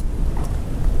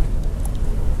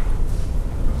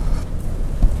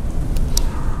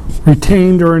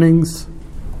 Retained earnings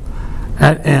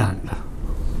at end.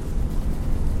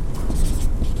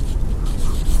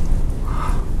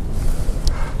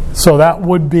 So that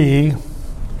would be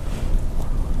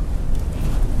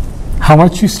how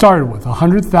much you started with.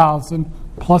 100,000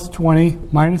 plus 20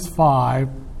 minus 5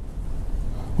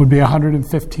 would be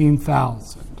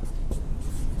 115,000.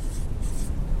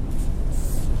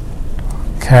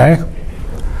 Okay?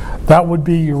 That would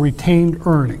be your retained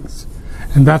earnings.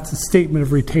 And that's the statement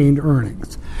of retained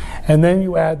earnings. And then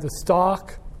you add the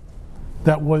stock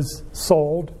that was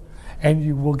sold, and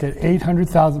you will get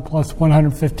 800,000 plus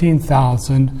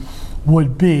 115,000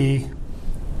 would be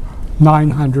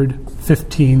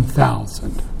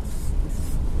 915,000.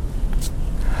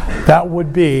 That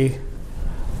would be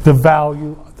the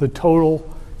value, the total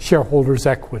shareholders'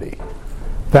 equity.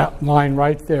 That line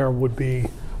right there would be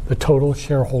the total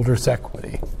shareholders'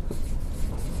 equity.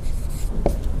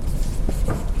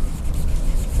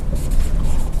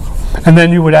 And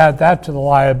then you would add that to the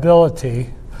liabilities,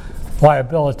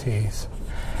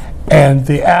 and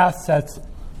the assets,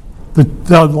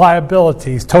 the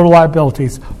liabilities, total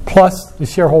liabilities, plus the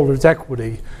shareholders'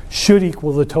 equity should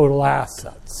equal the total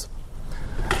assets.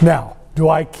 Now, do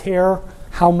I care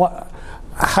how much,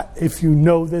 if you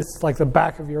know this like the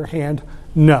back of your hand?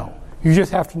 No. You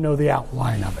just have to know the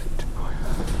outline of it.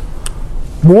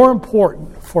 More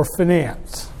important for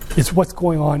finance is what's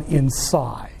going on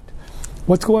inside.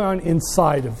 What's going on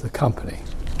inside of the company.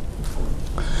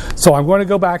 So I'm going to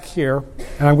go back here,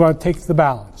 and I'm going to take the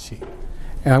balance sheet,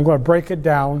 and I'm going to break it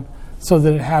down so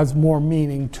that it has more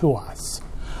meaning to us.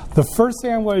 The first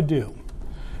thing I'm going to do,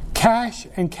 cash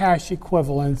and cash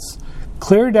equivalents,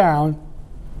 clear down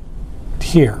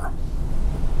here.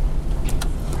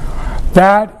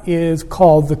 That is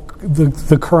called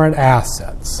the current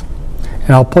assets.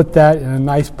 And I'll put that in a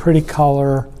nice pretty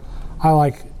color. I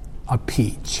like a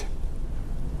peach.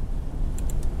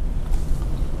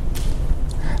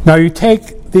 Now you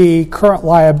take the current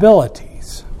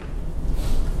liabilities,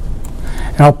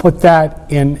 and I'll put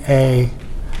that in a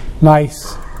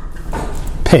nice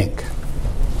pink.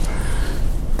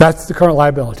 That's the current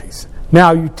liabilities.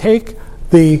 Now you take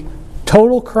the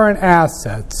total current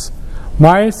assets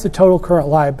minus the total current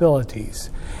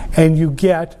liabilities, and you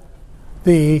get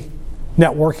the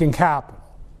net working capital.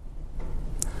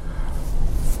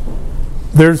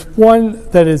 There's one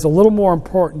that is a little more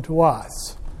important to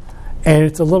us, and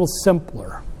it's a little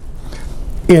simpler.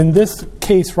 In this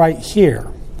case right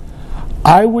here,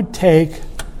 I would take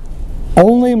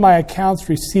only my accounts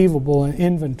receivable and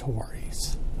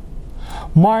inventories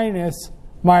minus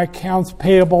my accounts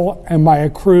payable and my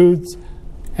accrueds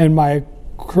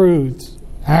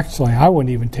Actually, I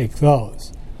wouldn't even take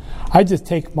those. I just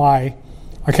take my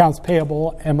accounts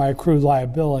payable and my accrued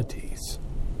liabilities,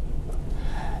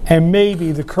 and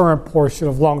maybe the current portion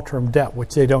of long-term debt,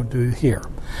 which they don't do here.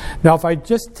 Now, if I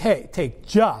just take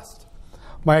just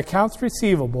my accounts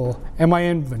receivable and my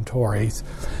inventories,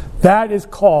 That is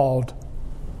called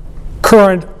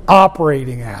current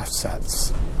operating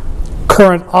assets.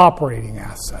 Current operating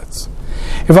assets.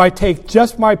 If I take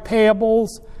just my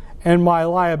payables and my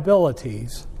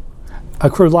liabilities,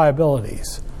 accrued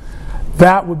liabilities,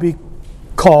 that would be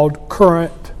called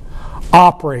current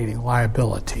operating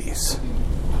liabilities.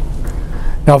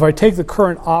 Now, if I take the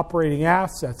current operating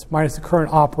assets minus the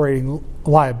current operating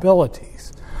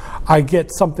liabilities, I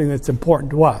get something that's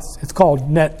important to us. It's called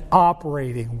net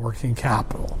operating working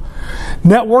capital.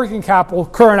 Net working capital,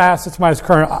 current assets minus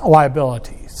current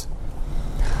liabilities.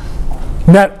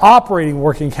 Net operating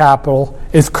working capital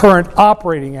is current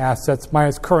operating assets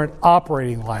minus current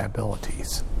operating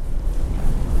liabilities.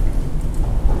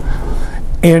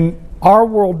 In our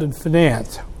world in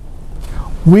finance,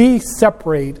 we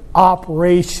separate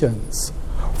operations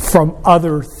from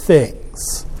other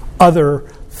things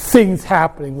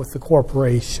happening with the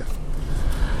corporation.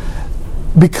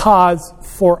 Because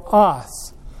for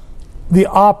us, the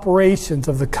operations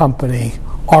of the company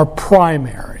are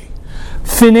primary.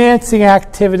 Financing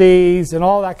activities and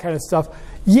all that kind of stuff,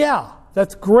 yeah,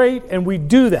 that's great, and we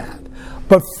do that.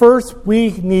 But first,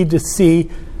 we need to see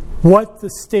what the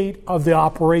state of the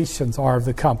operations are of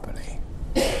the company.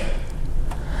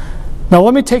 Now,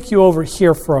 let me take you over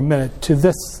here for a minute to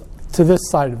this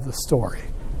side of the story.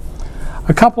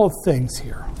 A couple of things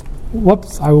here.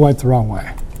 Whoops, I went the wrong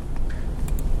way.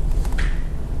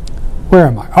 Where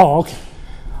am I? Oh, okay.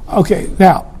 Okay,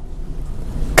 now,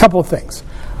 a couple of things.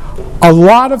 A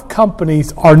lot of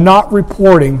companies are not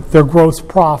reporting their gross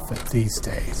profit these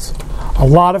days. A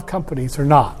lot of companies are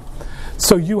not.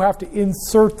 So you have to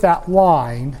insert that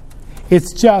line.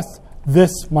 It's just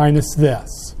this minus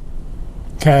this.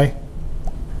 Okay?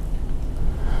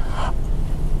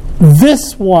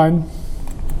 This one,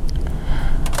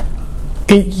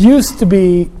 it used to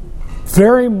be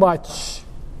very much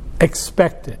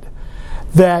expected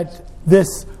that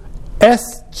this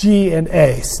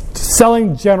SG&A,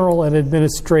 selling general and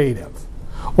administrative,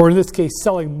 or in this case,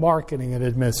 selling marketing and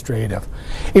administrative,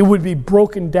 it would be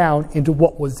broken down into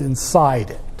what was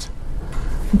inside it.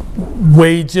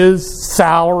 Wages,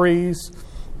 salaries,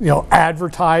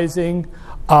 advertising,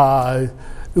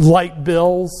 light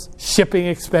bills, shipping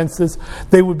expenses,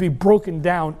 they would be broken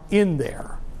down in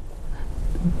there.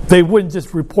 They wouldn't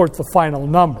just report the final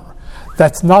number.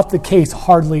 That's not the case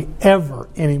hardly ever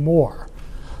anymore.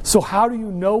 So how do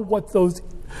you know what those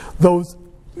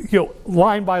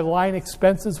line by line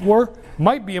expenses were?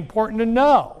 Might be important to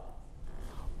know.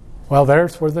 Well,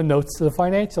 there's where the notes to the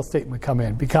financial statement come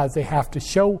in, because they have to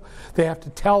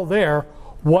tell there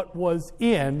what was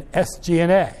in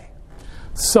SG&A.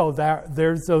 So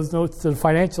there's those notes to the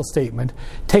financial statement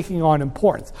taking on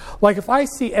importance. Like if I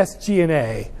see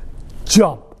SG&A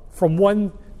jump from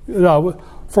one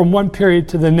period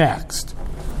to the next,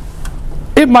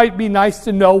 it might be nice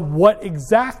to know what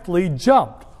exactly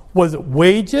jumped. Was it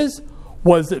wages?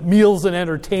 Was it meals and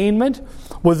entertainment?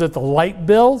 Was it the light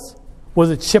bills? Was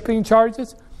it shipping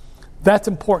charges? That's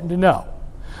important to know.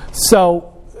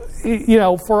 So,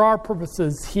 for our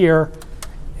purposes here,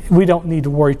 we don't need to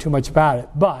worry too much about it.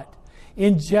 But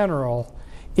in general,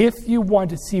 if you want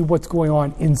to see what's going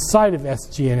on inside of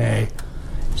SG&A,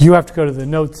 you have to go to the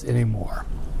notes anymore.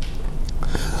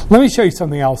 Let me show you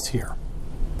something else here.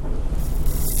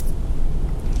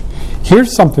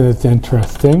 Here's something that's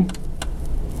interesting.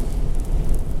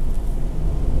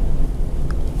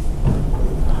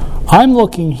 I'm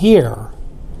looking here.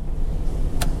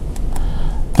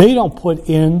 They don't put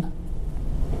in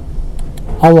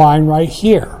a line right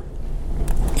here.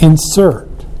 Insert.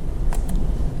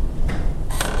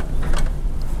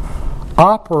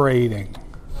 Operating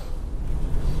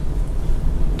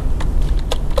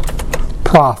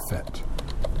profit.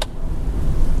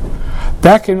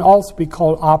 That can also be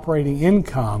called operating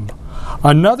income.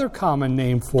 Another common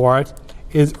name for it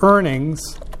is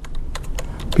earnings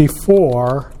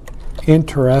before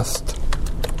interest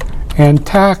and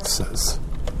taxes,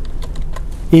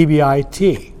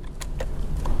 EBIT.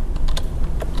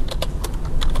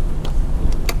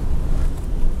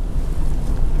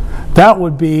 That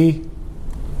would be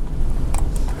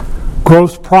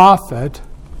gross profit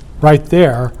right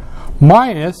there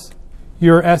minus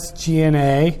your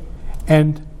SG&A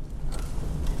and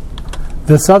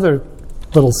this other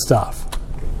little stuff.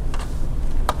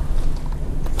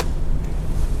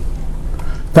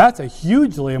 That's a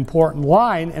hugely important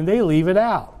line, and they leave it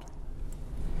out.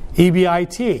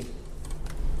 EBIT.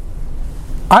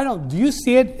 Do you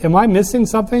see it? Am I missing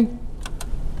something?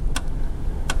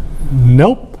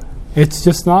 Nope. It's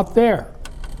just not there.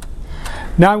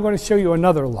 Now I'm going to show you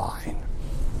another line.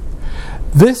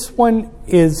 This one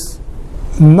is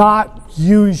not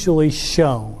usually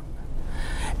shown.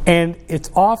 And it's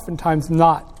oftentimes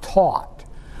not taught.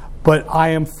 But I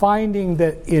am finding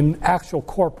that in actual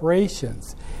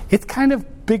corporations, it's kind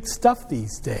of big stuff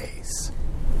these days.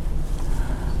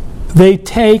 They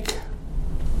take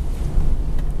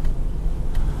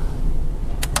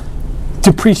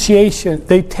depreciation,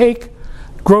 they take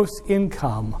gross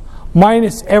income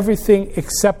minus everything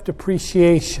except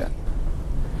depreciation,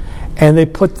 and they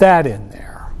put that in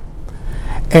there.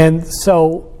 And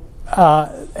so,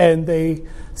 and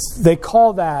they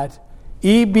call that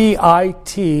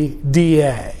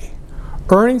EBITDA,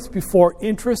 earnings before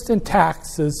interest and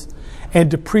taxes and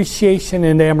depreciation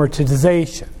and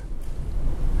amortization.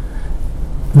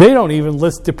 They don't even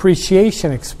list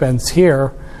depreciation expense here,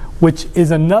 which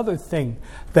is another thing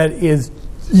that is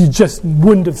you just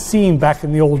wouldn't have seen back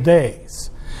in the old days.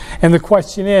 And the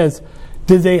question is,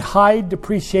 did they hide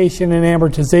depreciation and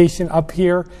amortization up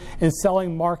here in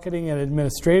selling, marketing, and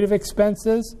administrative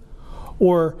expenses?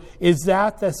 Or is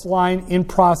that this line in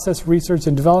process, research,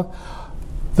 and development?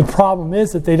 The problem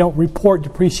is that they don't report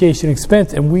depreciation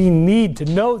expense, and we need to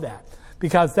know that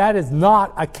because that is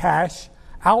not a cash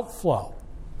outflow.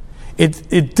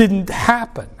 It didn't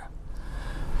happen.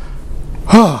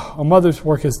 A mother's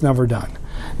work is never done.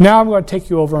 Now I'm going to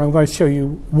take you over and I'm going to show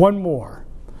you one more.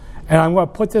 And I'm going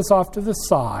to put this off to the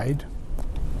side.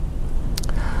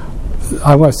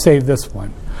 I'm going to save this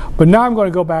one. But now I'm going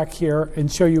to go back here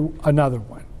and show you another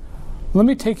one. Let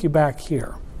me take you back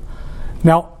here.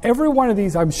 Now, every one of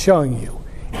these I'm showing you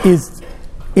is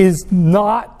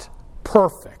not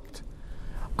perfect.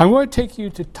 I'm going to take you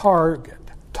to Target.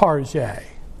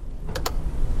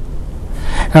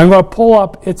 And I'm going to pull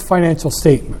up its financial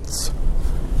statements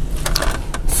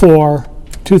for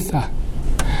 2000.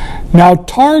 Now,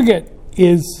 Target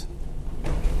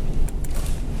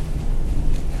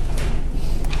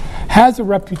has a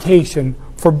reputation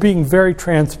for being very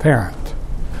transparent.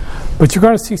 But you're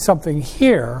going to see something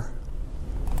here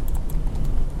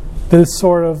that is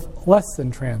sort of less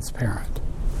than transparent.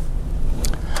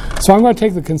 So I'm going to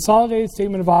take the consolidated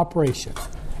statement of operation,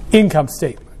 income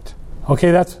statement.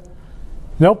 Okay,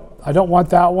 nope, I don't want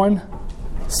that one.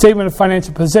 Statement of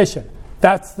financial position.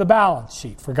 That's the balance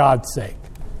sheet, for God's sake.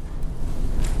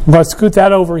 I'm going to scoot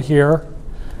that over here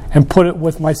and put it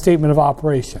with my statement of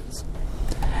operations.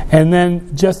 And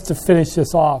then just to finish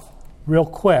this off real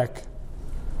quick,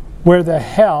 where the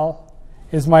hell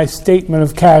is my statement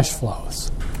of cash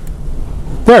flows?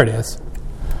 There it is.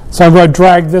 So I'm going to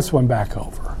drag this one back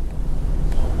over.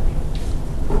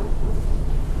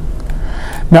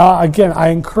 Now, again, I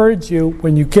encourage you,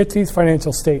 when you get these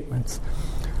financial statements,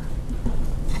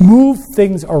 move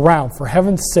things around, for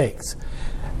heaven's sakes.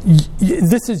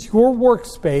 This is your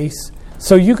workspace,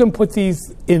 so you can put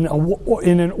these in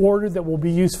an order that will be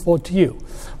useful to you.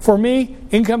 For me,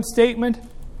 income statement,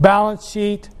 balance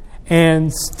sheet,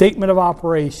 and statement of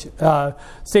operation,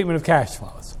 statement of cash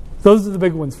flows. Those are the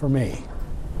big ones for me.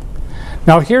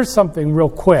 Now, here's something real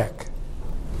quick.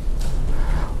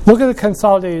 Look at the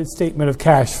consolidated statement of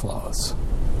cash flows.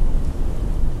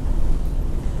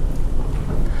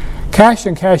 Cash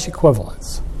and cash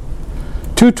equivalents.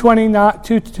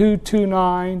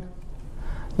 2229.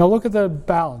 Now look at the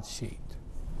balance sheet.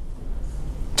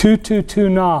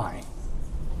 2229.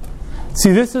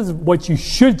 See, this is what you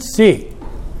should see.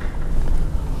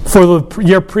 For the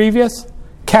year previous,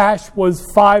 cash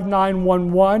was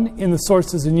 5911 in the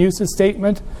sources and uses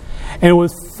statement, and it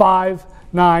was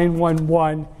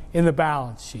 5911 in the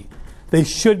balance sheet. They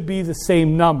should be the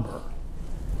same number.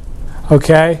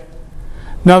 Okay?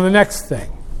 Now the next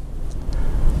thing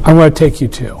I'm going to take you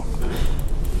to.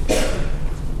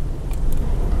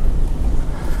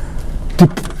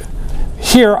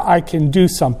 Here I can do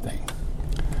something.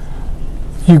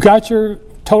 You got your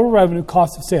total revenue,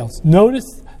 cost of sales.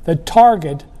 Notice that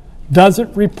Target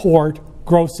doesn't report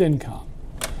gross income.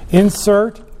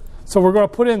 Insert. So we're going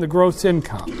to put in the gross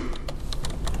income.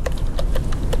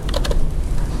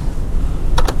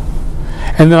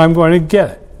 And then I'm going to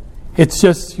get it. It's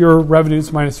just your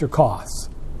revenues minus your costs.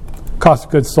 Cost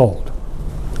of goods sold.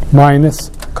 Minus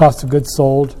cost of goods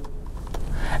sold.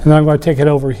 And then I'm going to take it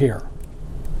over here.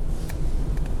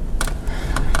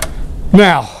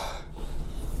 Now,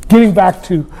 getting back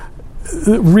to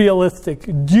realistic,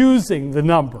 using the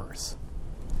numbers.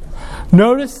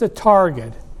 Notice that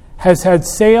Target has had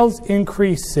sales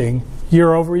increasing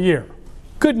year over year.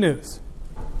 Good news.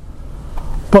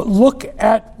 But look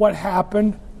at what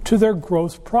happened to their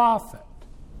gross profit.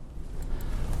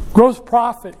 Gross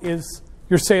profit is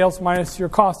your sales minus your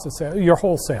cost of sale, your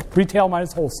wholesale, retail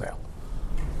minus wholesale.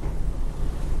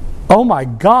 Oh my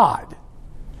God.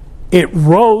 It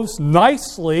rose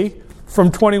nicely from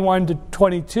 21 to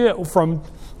 22,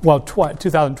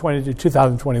 2020 to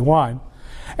 2021.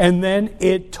 And then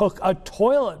it took a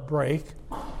toilet break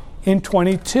in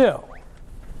 22.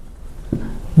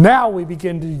 Now we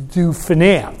begin to do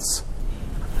finance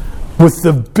with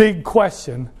the big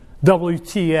question,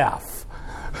 WTF?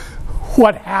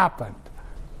 What happened?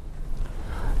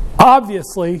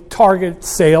 Obviously, Target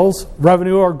sales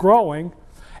revenue are growing,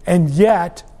 and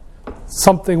yet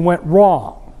something went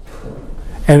wrong.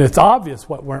 And it's obvious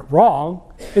what went wrong.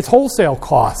 Its wholesale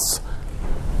costs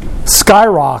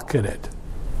skyrocketed.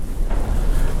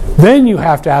 Then you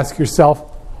have to ask yourself,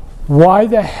 why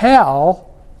the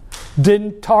hell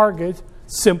didn't Target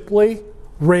simply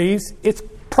raise its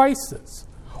prices?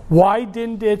 Why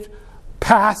didn't it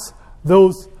pass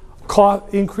those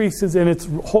cost increases in its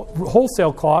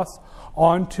wholesale costs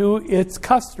onto its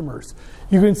customers?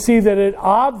 You can see that it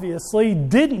obviously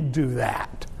didn't do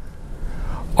that.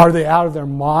 Are they out of their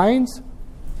minds?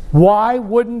 Why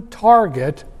wouldn't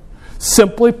Target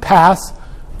simply pass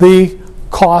the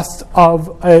cost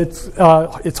of its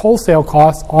wholesale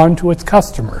costs onto its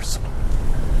customers?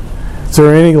 Is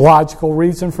there any logical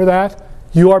reason for that?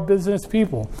 You are business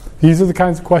people. These are the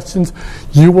kinds of questions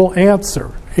you will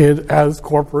answer as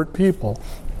corporate people.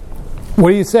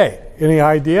 What do you say? Any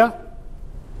idea?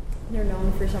 They're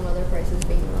known for some other prices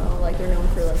being low, like they're known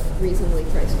for like reasonably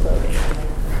priced clothing.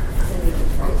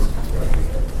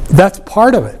 That's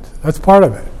part of it. That's part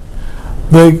of it.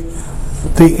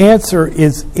 The answer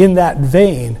is in that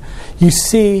vein. You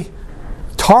see,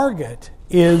 Target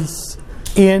is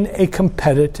in a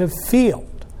competitive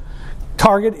field.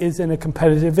 Target is in a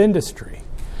competitive industry.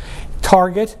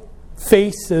 Target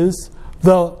faces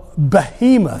the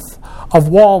behemoth of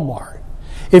Walmart.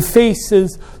 It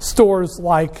faces stores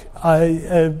like,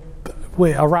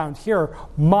 around here,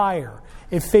 Meijer.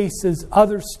 It faces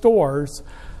other stores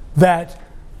that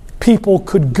people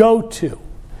could go to.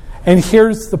 And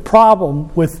here's the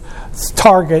problem with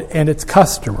Target and its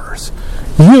customers.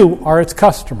 You are its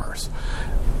customers.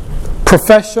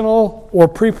 Professional or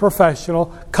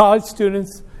pre-professional, college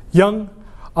students, young,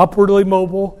 upwardly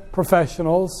mobile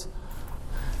professionals,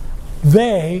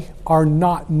 they are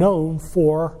not known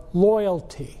for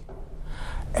loyalty.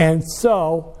 And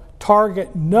so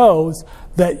Target knows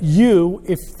that you,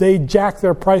 if they jack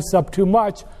their price up too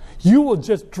much, you will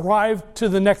just drive to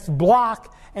the next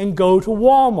block and go to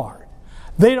Walmart.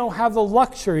 They don't have the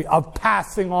luxury of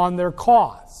passing on their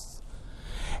costs.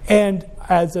 And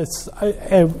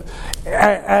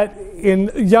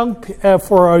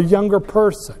for a younger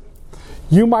person,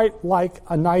 you might like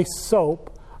a nice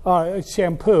soap,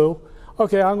 shampoo.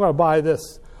 Okay, I'm going to buy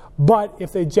this. But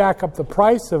if they jack up the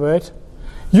price of it,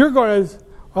 you're going to,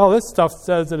 well, this stuff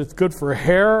says that it's good for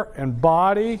hair and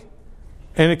body,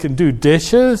 and it can do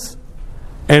dishes,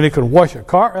 and it can wash a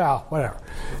car, whatever.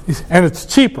 And it's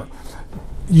cheaper.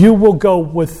 You will go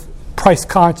with price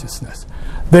consciousness.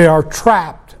 They are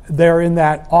trapped. They're in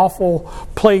that awful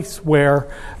place where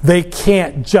they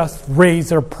can't just raise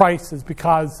their prices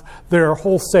because their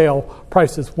wholesale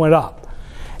prices went up.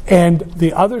 And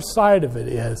the other side of it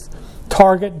is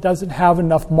Target doesn't have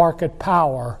enough market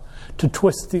power to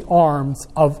twist the arms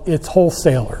of its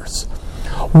wholesalers.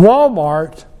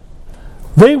 Walmart,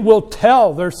 they will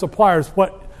tell their suppliers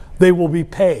what they will be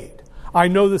paid. I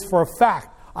know this for a fact.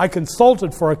 I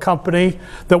consulted for a company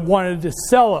that wanted to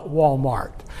sell at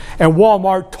Walmart. And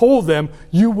Walmart told them,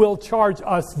 you will charge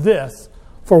us this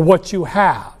for what you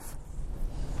have.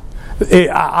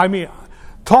 I mean,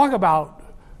 talk about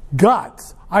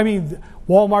guts. I mean,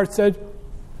 Walmart said,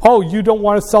 oh, you don't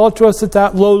want to sell it to us at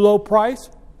that low, low price?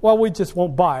 Well, we just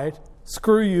won't buy it.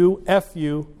 Screw you, F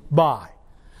you, buy.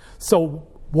 So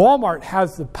Walmart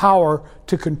has the power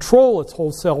to control its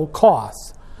wholesale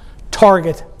costs.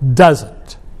 Target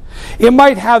doesn't. It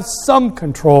might have some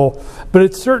control, but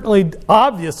it certainly,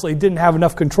 obviously, didn't have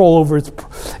enough control over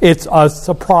its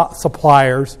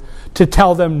suppliers to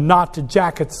tell them not to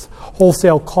jack its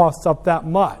wholesale costs up that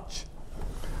much.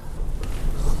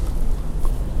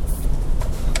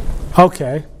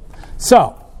 Okay,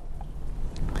 so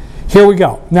here we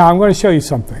go. Now I'm going to show you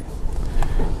something.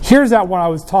 Here's that one I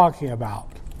was talking about.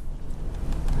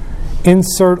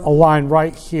 Insert a line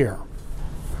right here.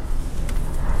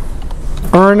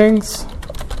 Earnings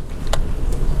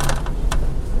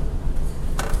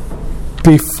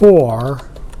before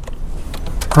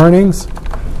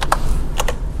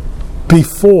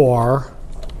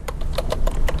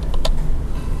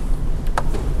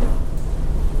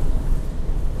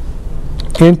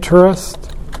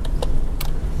interest.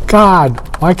 God,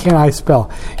 why can't I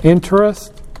spell?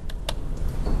 Interest,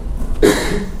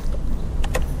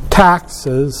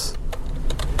 taxes,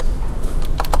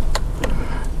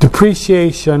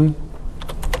 depreciation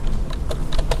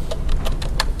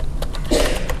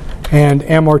and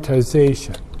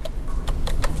amortization.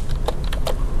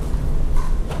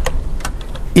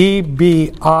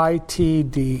 EBITDA.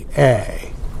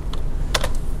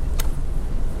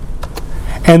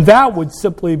 And that would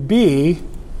simply be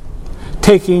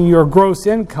taking your gross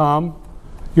income,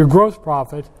 your gross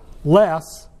profit,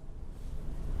 less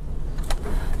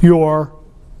your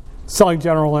selling,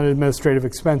 general, and administrative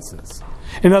expenses.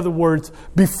 In other words,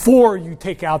 before you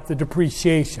take out the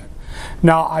depreciation.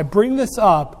 Now, I bring this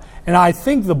up, and I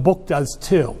think the book does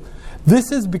too. This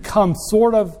has become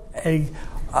sort of a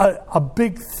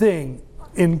big thing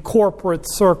in corporate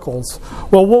circles.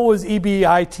 Well, what was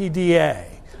EBITDA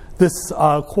this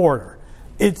quarter?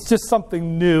 It's just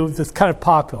something new that's kind of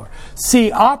popular.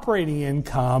 See, operating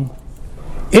income,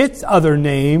 its other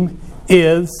name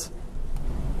is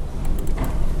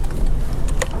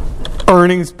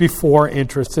earnings before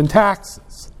interest and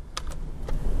taxes.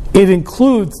 It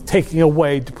includes taking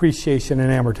away depreciation and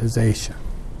amortization.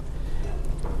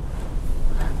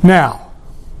 Now,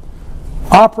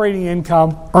 operating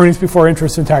income, earnings before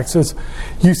interest and taxes,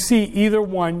 you see either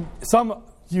one, some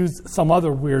use some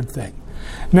other weird thing.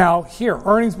 Now, here,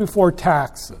 earnings before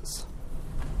taxes.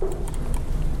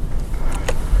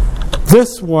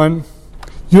 This one,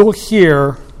 you'll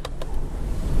hear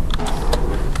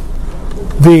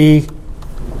the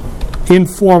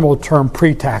informal term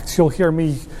pre-tax. You'll hear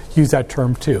me use that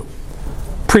term too.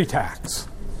 Pre-tax.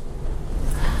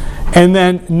 And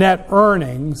then net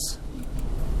earnings.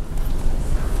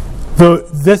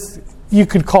 This, you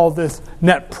could call this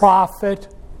net profit,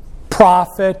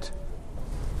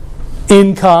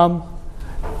 income,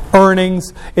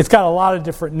 earnings. It's got a lot of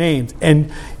different names.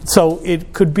 And so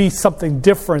it could be something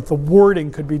different. The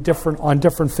wording could be different on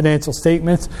different financial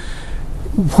statements.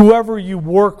 Whoever you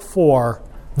work for,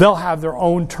 they'll have their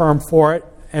own term for it,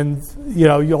 and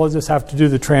you'll just have to do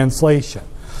the translation.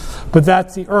 But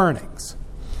that's the earnings.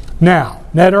 Now,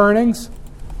 net earnings,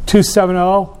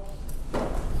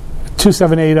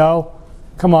 2780.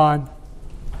 Come on.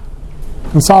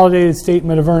 Consolidated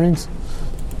statement of earnings.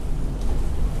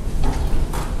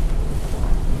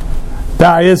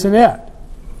 That isn't it.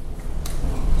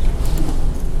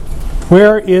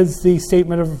 Where is the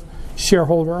statement of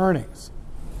shareholder earnings?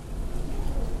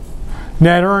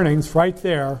 Net earnings right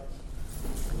there.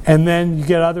 And then you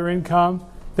get other income.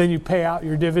 Then you pay out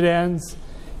your dividends.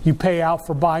 You pay out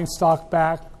for buying stock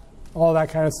back. All that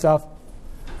kind of stuff.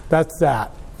 That's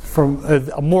that. From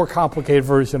a more complicated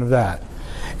version of that.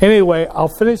 Anyway, I'll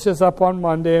finish this up on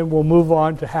Monday and we'll move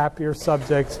on to happier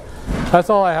subjects.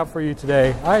 That's all I have for you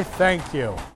today. I thank you.